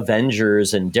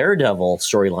Avengers and Daredevil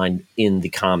storyline in the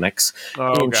comics.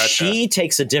 She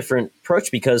takes a different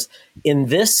approach because in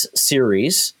this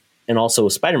series, and also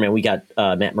with Spider-Man, we got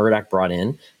Matt Murdock brought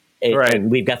in,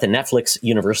 and we've got the Netflix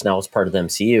universe now as part of the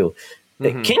MCU.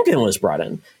 Kingpin was brought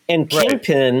in, and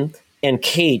Kingpin and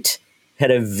Kate had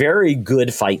a very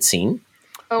good fight scene.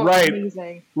 Oh,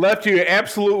 amazing. Left you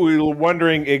absolutely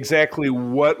wondering exactly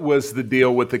what was the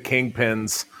deal with the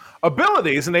Kingpin's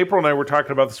abilities. And April and I were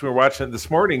talking about this when we were watching it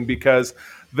this morning, because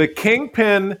the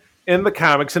Kingpin in the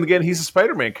comics, and again, he's a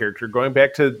Spider-Man character going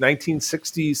back to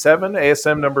 1967,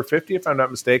 ASM number 50, if I'm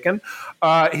not mistaken.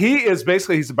 He's a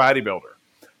bodybuilder.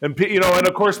 And, and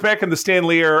of course, back in the Stan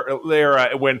Lee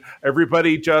era, when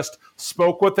everybody just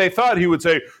spoke what they thought, he would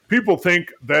say, people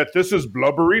think that this is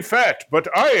blubbery fat, but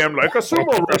I am like a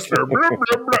sumo wrestler. Blah,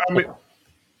 blah, blah. I mean,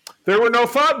 there were no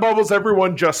thought bubbles.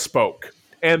 Everyone just spoke.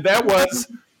 And that was,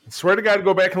 I swear to God,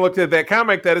 go back and look at that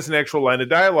comic. That is an actual line of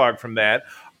dialogue from that.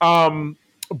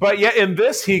 But yeah, in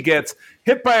this, he gets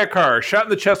hit by a car, shot in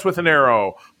the chest with an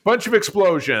arrow, bunch of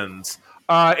explosions,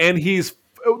 and he's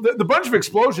the bunch of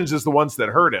explosions is the ones that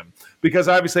hurt him, because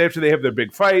obviously after they have their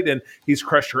big fight and he's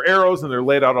crushed her arrows and they're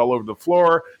laid out all over the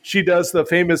floor, she does the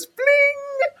famous bling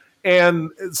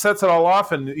and sets it all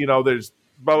off, and there's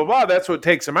blah blah blah. That's what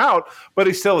takes him out, but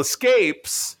he still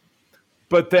escapes.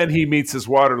 But then he meets his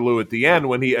Waterloo at the end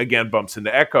when he again bumps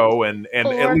into Echo and at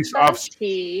least off.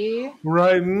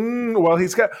 Right. Well,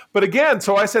 he's got. But again,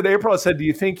 so I said to April, I said, do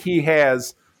you think he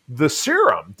has the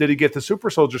serum? Did he get the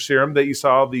super soldier serum that you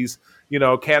saw these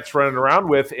cats running around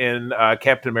with in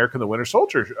Captain America and the Winter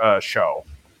Soldier show?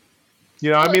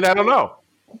 I don't know.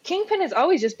 Kingpin has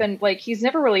always just been like, he's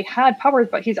never really had powers,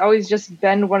 but he's always just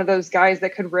been one of those guys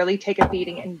that could really take a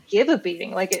beating and give a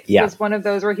beating. Like it was one of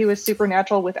those where he was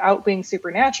supernatural without being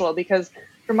supernatural, because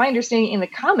from my understanding in the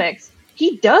comics,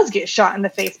 he does get shot in the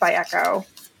face by Echo.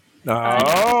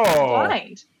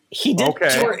 Blind. He did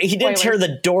tear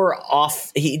the door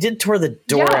off. He did tear the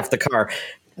door off the car.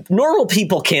 Normal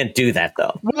people can't do that,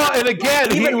 though. Well, and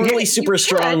again, even really super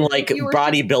strong, like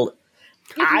bodybuilder.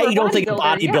 I don't think a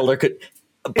bodybuilder could.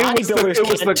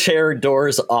 Bodybuilders can't tear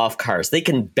doors off cars. They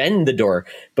can bend the door,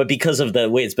 but because of the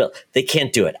way it's built, they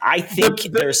can't do it. I think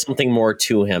there's something more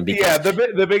to him.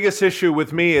 The biggest issue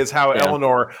with me is how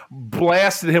Eleanor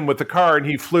blasted him with the car, and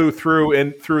he flew through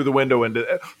the window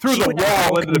through the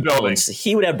wall into the building.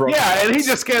 He would have broken. Yeah, and he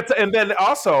just gets, and then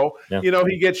also,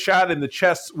 he gets shot in the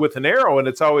chest with an arrow, and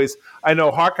it's always, I know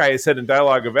Hawkeye has said in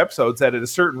dialogue of episodes that at a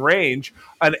certain range,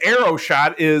 an arrow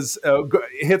shot hits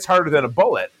harder than a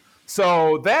bullet.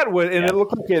 So that would, and it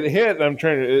looked like it hit. I'm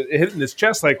trying to hit in his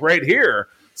chest, like right here.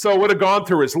 So it would have gone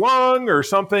through his lung or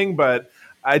something. But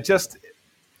I do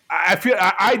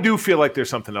feel like there's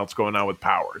something else going on with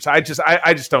powers. I just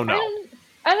don't know.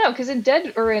 I don't know, because in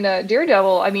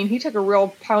Daredevil, I mean, he took a real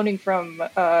pounding from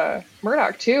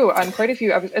Murdoch too on quite a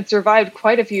few episodes and survived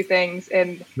quite a few things.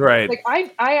 And like,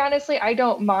 I honestly, I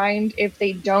don't mind if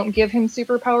they don't give him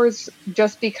superpowers,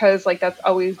 just because like that's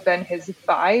always been his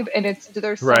vibe, and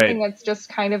there's something that's just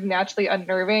kind of naturally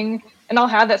unnerving. And I'll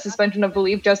have that suspension of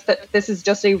belief, just that this is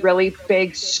just a really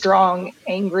big, strong,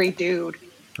 angry dude.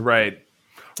 Right,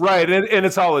 and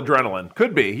it's all adrenaline.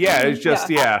 Could be, It's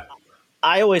just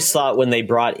I always thought when they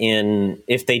brought in,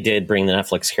 if they did bring the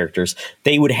Netflix characters,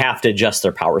 they would have to adjust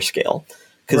their power scale.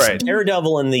 Because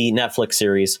Daredevil in the Netflix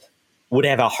series would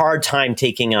have a hard time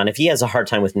taking on, if he has a hard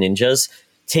time with ninjas,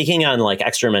 taking on like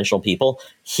extra-dimensional people,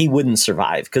 he wouldn't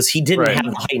survive because he didn't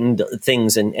have heightened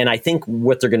things. And I think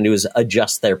what they're going to do is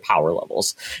adjust their power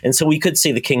levels. And so we could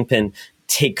see the Kingpin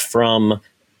take from...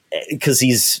 because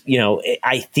he's,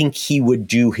 I think he would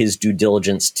do his due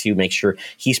diligence to make sure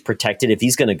he's protected. If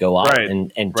he's going to go out and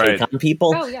take on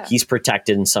people, he's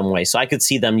protected in some way. So I could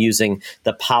see them using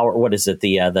the power. What is it?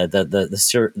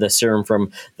 The serum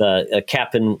from the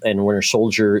Cap and Winter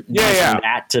Soldier, using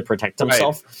that to protect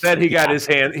himself. That he got his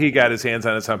hands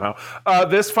on it somehow.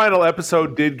 This final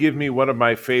episode did give me one of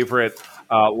my favorite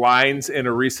lines in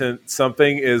a recent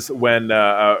something, is when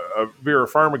Vera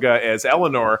Farmiga as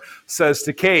Eleanor says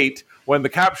to Kate, when the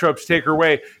cop show up to take her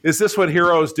away, "Is this what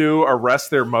heroes do, arrest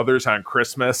their mothers on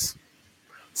Christmas?"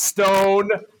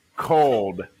 Stone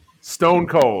cold.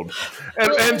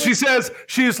 And she says,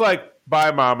 she's like,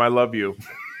 "Bye, Mom, I love you."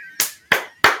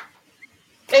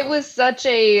 It was such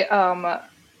a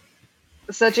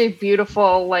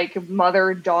beautiful, like,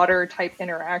 mother-daughter type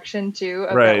interaction too,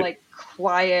 of that, like,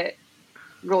 quiet,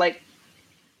 like,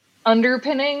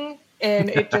 underpinning,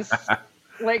 and it just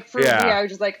like, for me, I was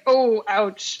just like, oh,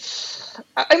 ouch.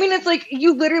 I mean, it's like,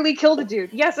 you literally killed a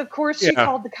dude. Yes, of course she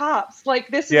called the cops. Like,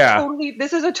 this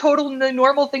is a total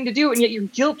normal thing to do, and yet you're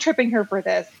guilt tripping her for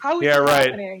this. How is that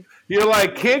happening? You're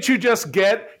like, can't you just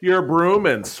get your broom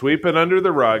and sweep it under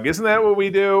the rug? Isn't that what we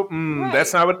do?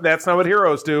 That's not what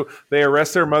heroes do. They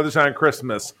arrest their mothers on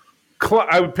Christmas.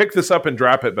 I would pick this up and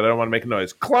drop it, but I don't want to make a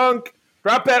noise. Clunk!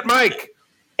 Drop that mic!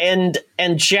 And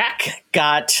Jack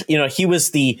got, he was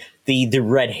the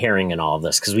red herring in all of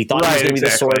this, because we thought he was going to be the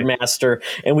sword master,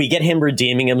 and we get him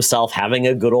redeeming himself, having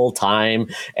a good old time,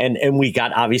 and we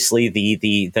got obviously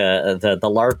the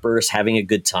LARPers having a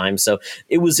good time. So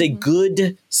it was a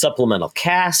good supplemental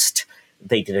cast.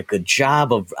 They did a good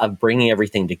job of bringing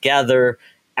everything together.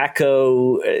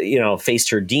 Echo,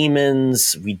 faced her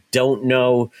demons. We don't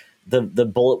know, the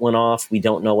bullet went off. We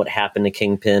don't know what happened to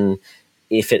Kingpin,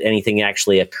 if anything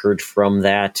actually occurred from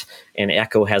that. And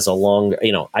Echo has a long,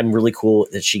 I'm really cool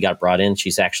that she got brought in.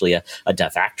 She's actually a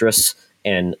deaf actress.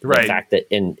 And the fact that,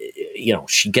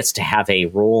 she gets to have a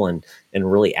role and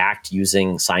really act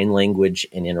using sign language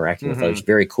and interacting with others.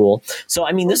 Very cool. So,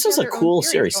 I mean, this is a cool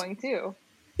series. Going too.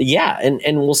 Yeah.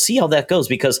 And we'll see how that goes,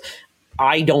 because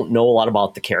I don't know a lot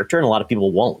about the character, and a lot of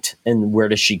people won't. And where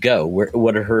does she go?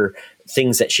 What are her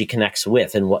things that she connects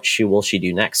with, and what will she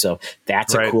do next? So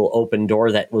that's a cool open door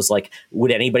that was like,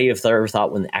 would anybody have ever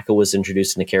thought when Echo was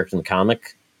introduced in a character in the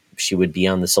comic, she would be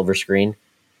on the silver screen?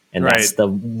 And that's the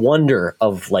wonder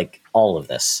of like all of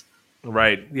this.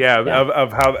 Right. Yeah.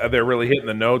 Of how they're really hitting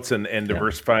the notes and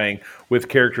diversifying with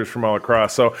characters from all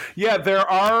across. So there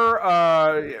are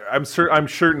I'm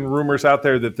certain rumors out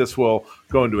there that this will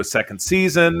go into a second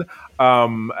season.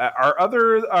 Are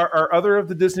other of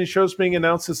the Disney shows being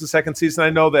announced as the second season?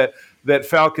 I know that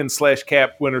Falcon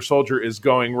 /Cap Winter Soldier is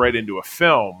going right into a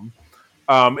film.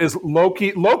 is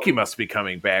Loki. Loki must be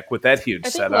coming back with that huge I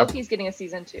think setup. Loki's getting a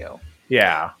season 2.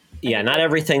 Yeah. Yeah, not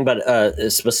everything, but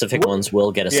specific ones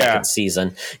will get a second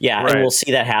season. Yeah, right. And we'll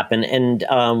see that happen. And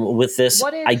with this,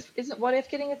 isn't What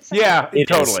If getting its second? Yeah,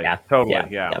 totally.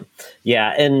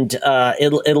 Yeah. And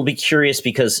it'll be curious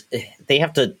because they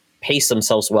have to pace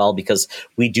themselves well, because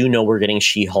we do know we're getting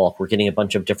She-Hulk, we're getting a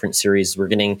bunch of different series, we're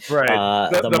getting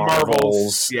the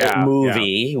Marvels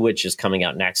movie, which is coming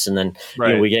out next, and then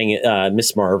we're getting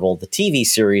Miss Marvel, the TV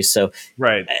series. So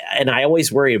and I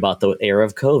always worry about the era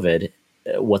of COVID.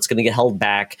 What's going to get held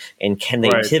back, and can they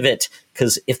pivot?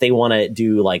 Because if they want to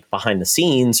do like behind the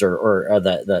scenes or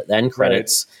the end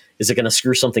credits, is it going to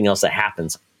screw something else that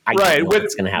happens? I don't know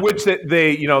what's going to happen. Which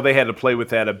they had to play with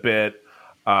that a bit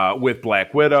with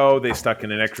Black Widow. They stuck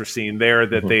in an extra scene there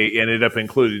that they ended up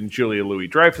including Julia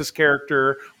Louis-Dreyfus'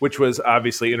 character, which was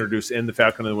obviously introduced in The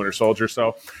Falcon and the Winter Soldier.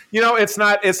 So it's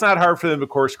not hard for them to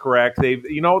course correct. They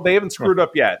haven't screwed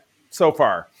up yet so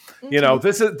far.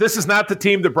 This is not the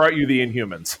team that brought you the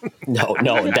Inhumans. No,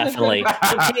 definitely.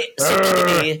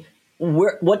 So,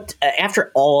 what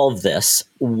after all of this,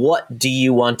 what do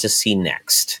you want to see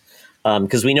next?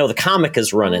 Because we know the comic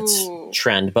has run its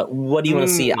trend, but what do you want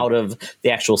to see out of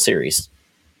the actual series?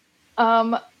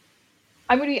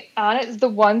 I'm going to be honest. The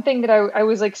one thing that I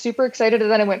was like super excited, and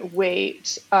then I went,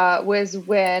 wait, was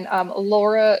when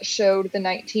Laura showed the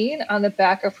 19 on the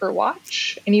back of her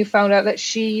watch, and you found out that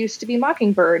she used to be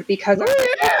Mockingbird because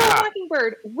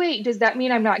Mockingbird. Wait, does that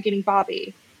mean I'm not getting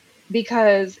Bobby?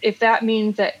 Because if that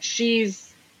means that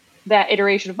she's that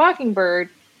iteration of Mockingbird,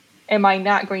 am I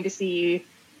not going to see,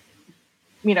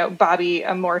 Bobby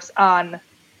Morse on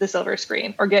the silver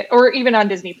screen or even on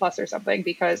Disney Plus or something?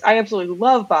 Because I absolutely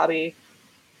love Bobby.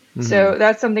 Mm-hmm. So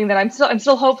that's something that I'm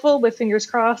still hopeful, with fingers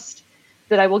crossed,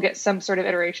 that I will get some sort of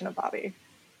iteration of Bobby.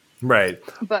 Right.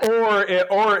 But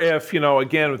or if,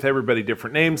 again, with everybody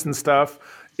different names and stuff,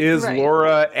 is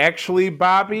Laura actually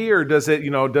Bobby, or does it,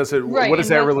 what does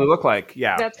that really look like?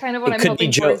 Yeah. That's kind of what I'm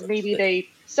hoping for, is maybe they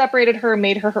separated her,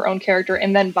 made her own character,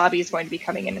 and then Bobby's going to be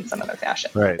coming in some other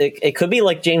fashion. Right. It could be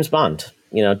like James Bond,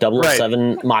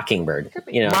 007 Mockingbird,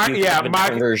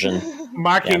 version.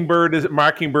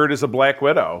 Mockingbird is a Black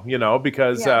Widow,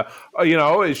 because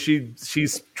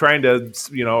she's trying to,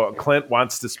 Clint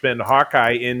wants to spin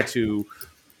Hawkeye into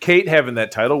Kate having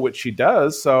that title, which she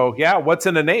does. So what's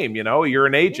in a name? You're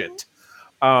an agent.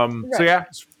 So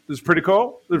it's pretty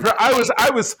cool.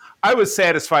 I was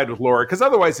satisfied with Laura, because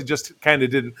otherwise it just kind of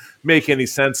didn't make any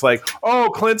sense. Like,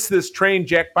 Clint's this trained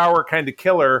Jack Bauer kind of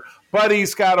killer, but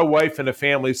he's got a wife and a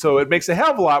family, so it makes a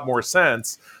hell of a lot more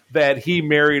sense that he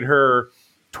married her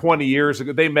 20 years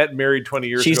ago. They met and married 20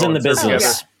 years ago. She's in the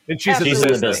business. And she's in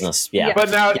the business. Yeah. But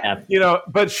now,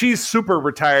 but she's super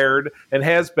retired and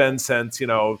has been since,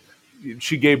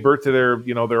 she gave birth to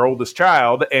their oldest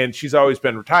child, and she's always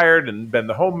been retired and been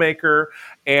the homemaker.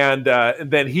 And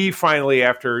then he finally,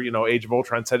 after, Age of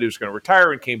Ultron, said he was going to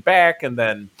retire and came back. And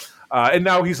then, and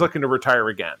now he's looking to retire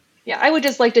again. Yeah. I would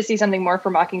just like to see something more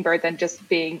for Mockingbird than just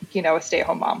being, a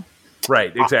stay-at-home mom.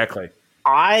 Right. Exactly.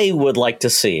 I would like to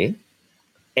see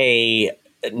a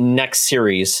next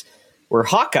series where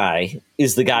Hawkeye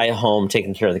is the guy at home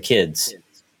taking care of the kids,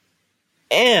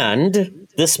 and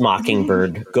this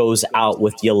Mockingbird goes out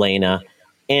with Yelena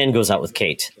and goes out with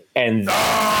Kate. And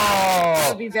that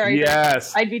would be very good.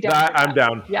 I'd be down. I'm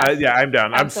down. Yes. I'm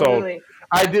down. Absolutely.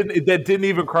 I'm sold. That didn't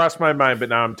even cross my mind, but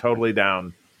now I'm totally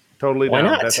down. Totally down. Why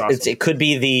not? That's awesome. It could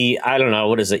be I don't know,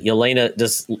 what is it?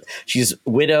 Yelena she's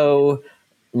Widow,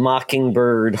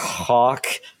 Mockingbird, Hawk.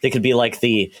 They could be like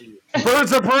the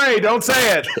Birds of Prey. Don't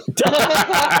say it.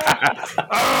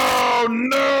 Oh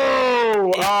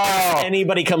no! If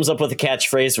anybody comes up with a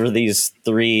catchphrase for these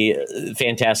three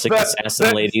fantastic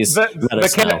assassin ladies,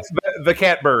 the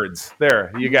cat birds.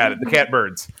 There, you got it. The cat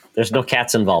birds. There's no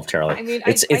cats involved, Charlie. I mean,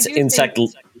 it's insect.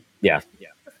 Yeah.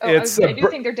 I do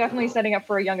think they're definitely setting up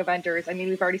for a Young Avengers. I mean,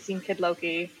 we've already seen Kid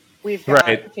Loki. We've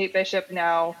got Kate Bishop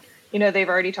now. They've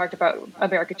already talked about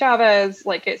America Chavez.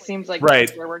 Like, it seems like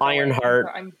that's where we're going. Ironheart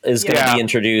is going to be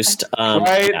introduced.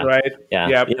 Right.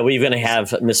 Yeah. We're going to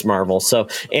have Miss Marvel.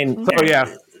 You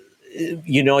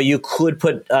could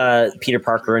put Peter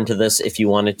Parker into this if you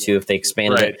wanted to, if they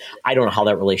expanded it. I don't know how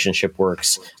that relationship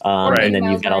works. And then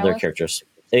you've got all their characters.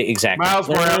 Exactly. Miles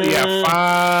Morales,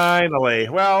 finally.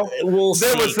 Well, we'll see.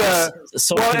 Don't say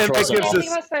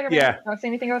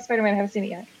anything about Spider-Man. I haven't seen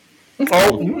it yet.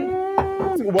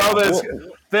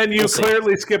 Then you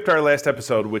clearly skipped our last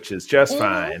episode, which is just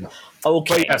fine.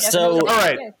 Okay, all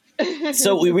right.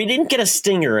 So we didn't get a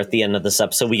stinger at the end of this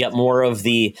episode. We got more of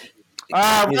the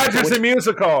Rogers the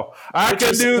musical. I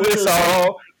can do this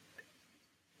all.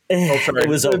 Oh, sorry. It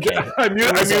was okay. I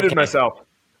muted myself.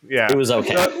 Yeah, it was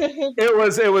okay.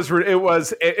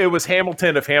 It was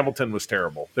Hamilton if Hamilton was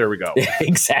terrible. There we go.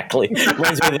 Exactly.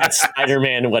 Reminds me of that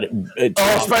Spider-Man.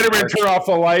 Spider-Man! Turn off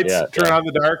the lights. Turn on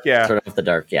the dark. Yeah, turn off the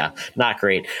dark. Yeah, not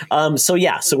great. So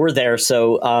we're there.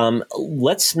 So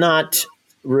let's not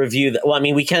review. Well, I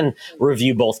mean, we can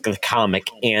review both the comic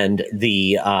and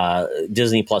the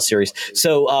Disney Plus series.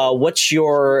 So, what's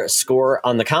your score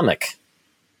on the comic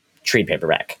trade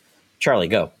paperback? Charlie,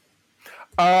 go.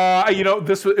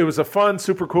 It was a fun,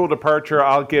 super cool departure.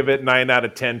 I'll give it 9 out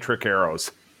of 10 trick arrows.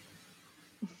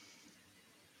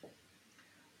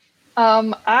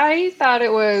 I thought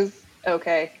it was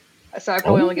okay. So I'd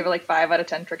probably only give it like 5 out of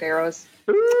 10 trick arrows.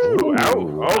 Ooh,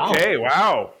 okay,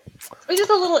 wow.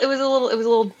 It was a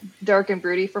little dark and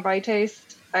broody for my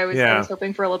taste. I was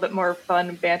hoping for a little bit more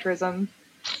fun banterism.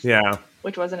 Yeah.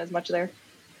 Which wasn't as much there.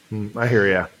 I hear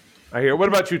you. What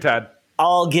about you, Todd?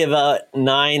 I'll give a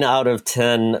 9 out of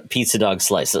 10 pizza dog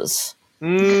slices.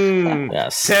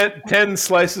 Yes. 10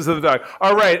 slices of the dog.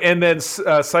 All right. And then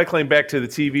cycling back to the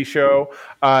TV show,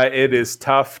 it is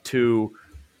tough to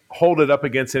hold it up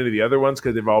against any of the other ones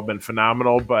because they've all been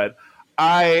phenomenal. But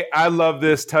I love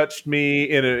this. Touched me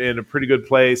in a pretty good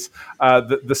place.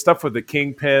 The stuff with the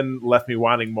Kingpin left me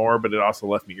wanting more, but it also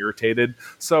left me irritated.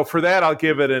 So for that, I'll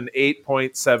give it an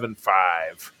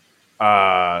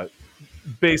 8.75.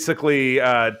 Basically,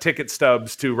 ticket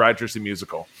stubs to Rogers the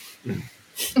Musical.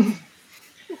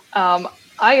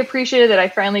 I appreciated that I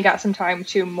finally got some time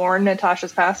to mourn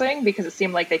Natasha's passing because it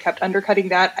seemed like they kept undercutting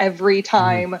that every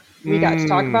time we got to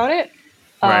talk about it.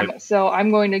 Right. So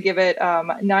I'm going to give it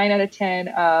 9 out of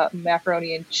 10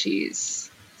 macaroni and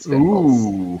cheese spoonfuls.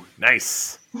 Ooh,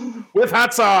 nice. With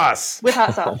hot sauce. With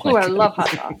hot sauce. I love hot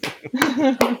sauce.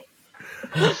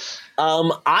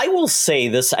 I will say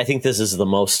this. I think this is the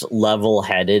most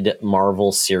level-headed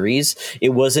Marvel series. It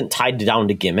wasn't tied down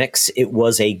to gimmicks. It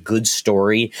was a good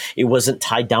story. It wasn't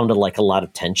tied down to like a lot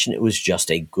of tension. It was just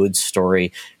a good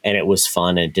story, and it was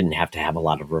fun, and it didn't have to have a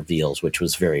lot of reveals, which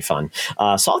was very fun.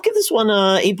 So I'll give this one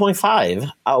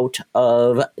 8.5 out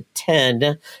of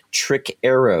 10 trick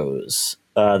arrows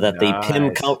that the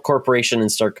Pym Corporation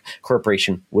and Stark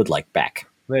Corporation would like back.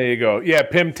 There you go. Yeah,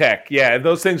 Pimtech. Yeah,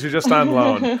 those things are just on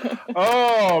loan.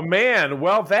 Oh, man.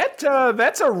 Well, that's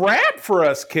a wrap for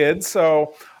us, kids.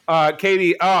 So,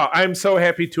 Katie, I'm so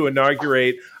happy to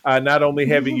inaugurate not only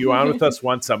having you on with us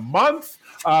once a month,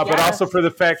 but also for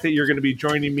the fact that you're going to be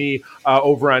joining me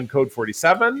over on Code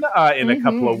 47 in a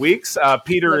couple of weeks.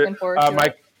 Peter,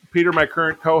 my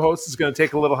current co-host, is going to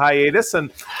take a little hiatus, and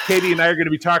Katie and I are going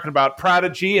to be talking about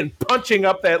Prodigy and punching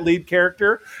up that lead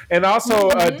character, and also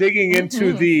digging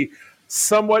into the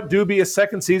somewhat dubious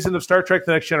second season of Star Trek: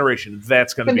 The Next Generation.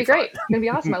 That's going to be great. It's going to be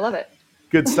awesome. I love it.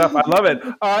 Good stuff. I love it.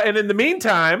 And in the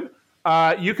meantime,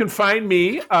 you can find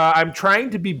me. I'm trying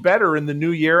to be better in the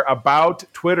new year about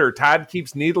Twitter. Todd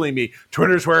keeps needling me.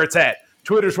 Twitter's where it's at.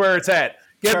 Twitter's where it's at.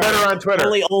 Get better on Twitter.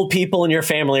 Only old people in your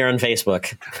family are on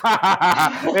Facebook.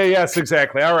 Yes,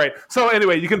 exactly. All right. So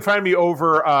anyway, you can find me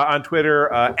over on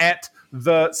Twitter at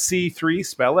the C3,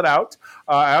 spell it out.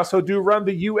 I also do run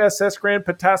the USS Grand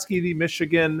Petoskey, the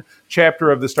Michigan chapter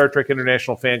of the Star Trek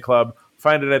International Fan Club.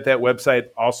 Find it at that website.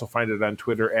 Also find it on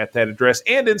Twitter at that address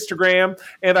and Instagram.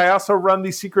 And I also run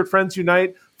the Secret Friends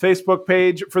Unite Facebook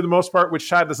page for the most part, which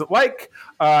Todd doesn't like.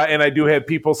 And I do have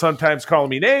people sometimes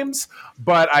calling me names,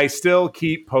 but I still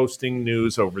keep posting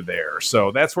news over there.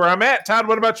 So that's where I'm at. Todd,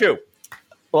 what about you?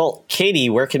 Well, Katie,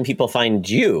 where can people find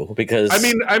you? Because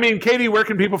I mean, Katie, where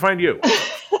can people find you?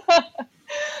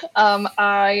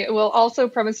 I will also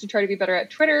promise to try to be better at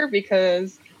Twitter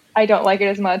because I don't like it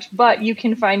as much, but you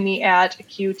can find me at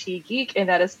QT Geek, and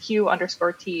that is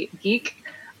Q_T Geek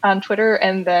on Twitter,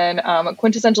 and then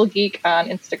Quintessential Geek on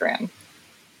Instagram.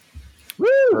 Woo!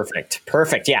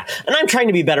 Perfect. Yeah, and I'm trying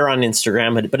to be better on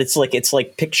Instagram, but it's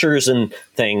like pictures and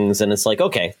things, and it's like,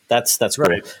 okay, that's cool.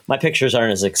 Right. My pictures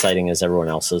aren't as exciting as everyone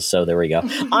else's, so there we go.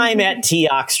 I'm at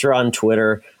Toxtra on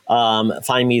Twitter.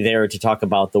 Find me there to talk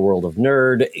about the world of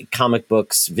nerd, comic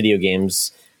books, video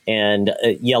games, and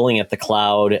yelling at the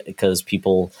cloud because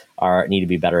people need to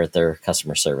be better at their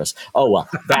customer service. Oh, well,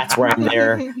 that's where I'm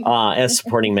there and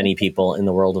supporting many people in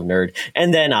the world of nerd.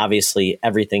 And then, obviously,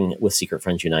 everything with Secret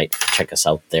Friends Unite. Check us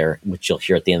out there, which you'll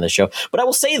hear at the end of the show. But I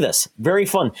will say this, very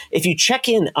fun. If you check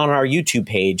in on our YouTube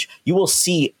page, you will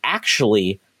see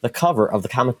actually the cover of the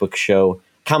comic book show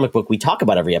comic book we talk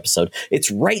about every episode, it's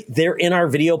right there in our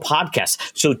video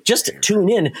podcast. So just tune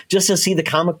in just to see the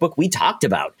comic book we talked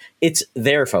about. It's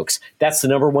there, folks. That's the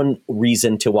number one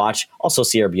reason to watch. Also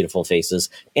see our beautiful faces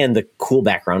and the cool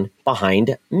background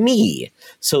behind me.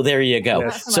 So there you go.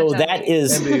 Yes. So that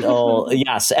is,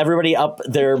 yes, everybody up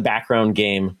their background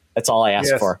game. That's all I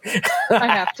ask for. I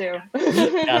have to.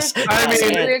 Yes. I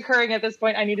mean, reoccurring at this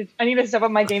point. I need to step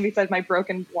up my game besides my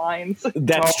broken blinds.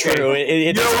 That's true.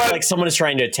 It's like someone is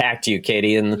trying to attack you,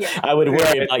 Katie, and I would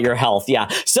worry about your health. Yeah.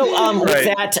 So with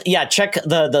that, check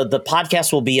the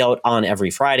podcast will be out on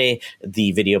every Friday.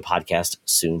 The video podcast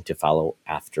soon to follow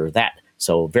after that.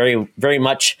 So very, very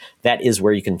much that is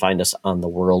where you can find us on the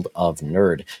World of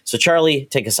Nerd. So Charlie,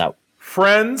 take us out.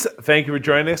 Friends, thank you for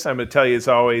joining us. I'm going to tell you as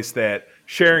always that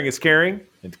sharing is caring,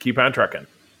 and to keep on trucking.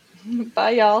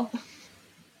 Bye, y'all.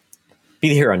 Be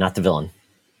the hero, not the villain.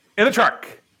 In the truck.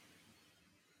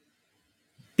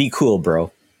 Be cool,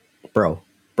 bro. Bro.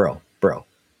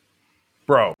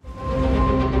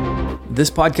 This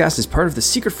podcast is part of the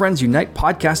Secret Friends Unite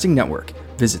podcasting network.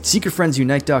 Visit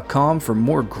secretfriendsunite.com for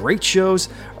more great shows,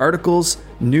 articles,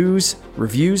 news,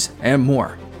 reviews, and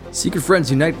more. Secret Friends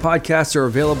Unite podcasts are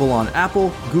available on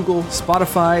Apple, Google,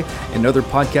 Spotify, and other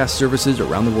podcast services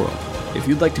around the world. If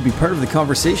you'd like to be part of the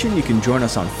conversation, you can join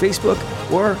us on Facebook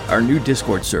or our new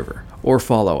Discord server, or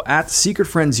follow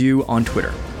 @SecretFriendsU on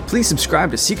Twitter. Please subscribe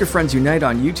to Secret Friends Unite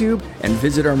on YouTube and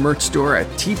visit our merch store at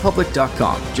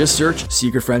tpublic.com. Just search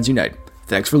Secret Friends Unite.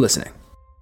 Thanks for listening.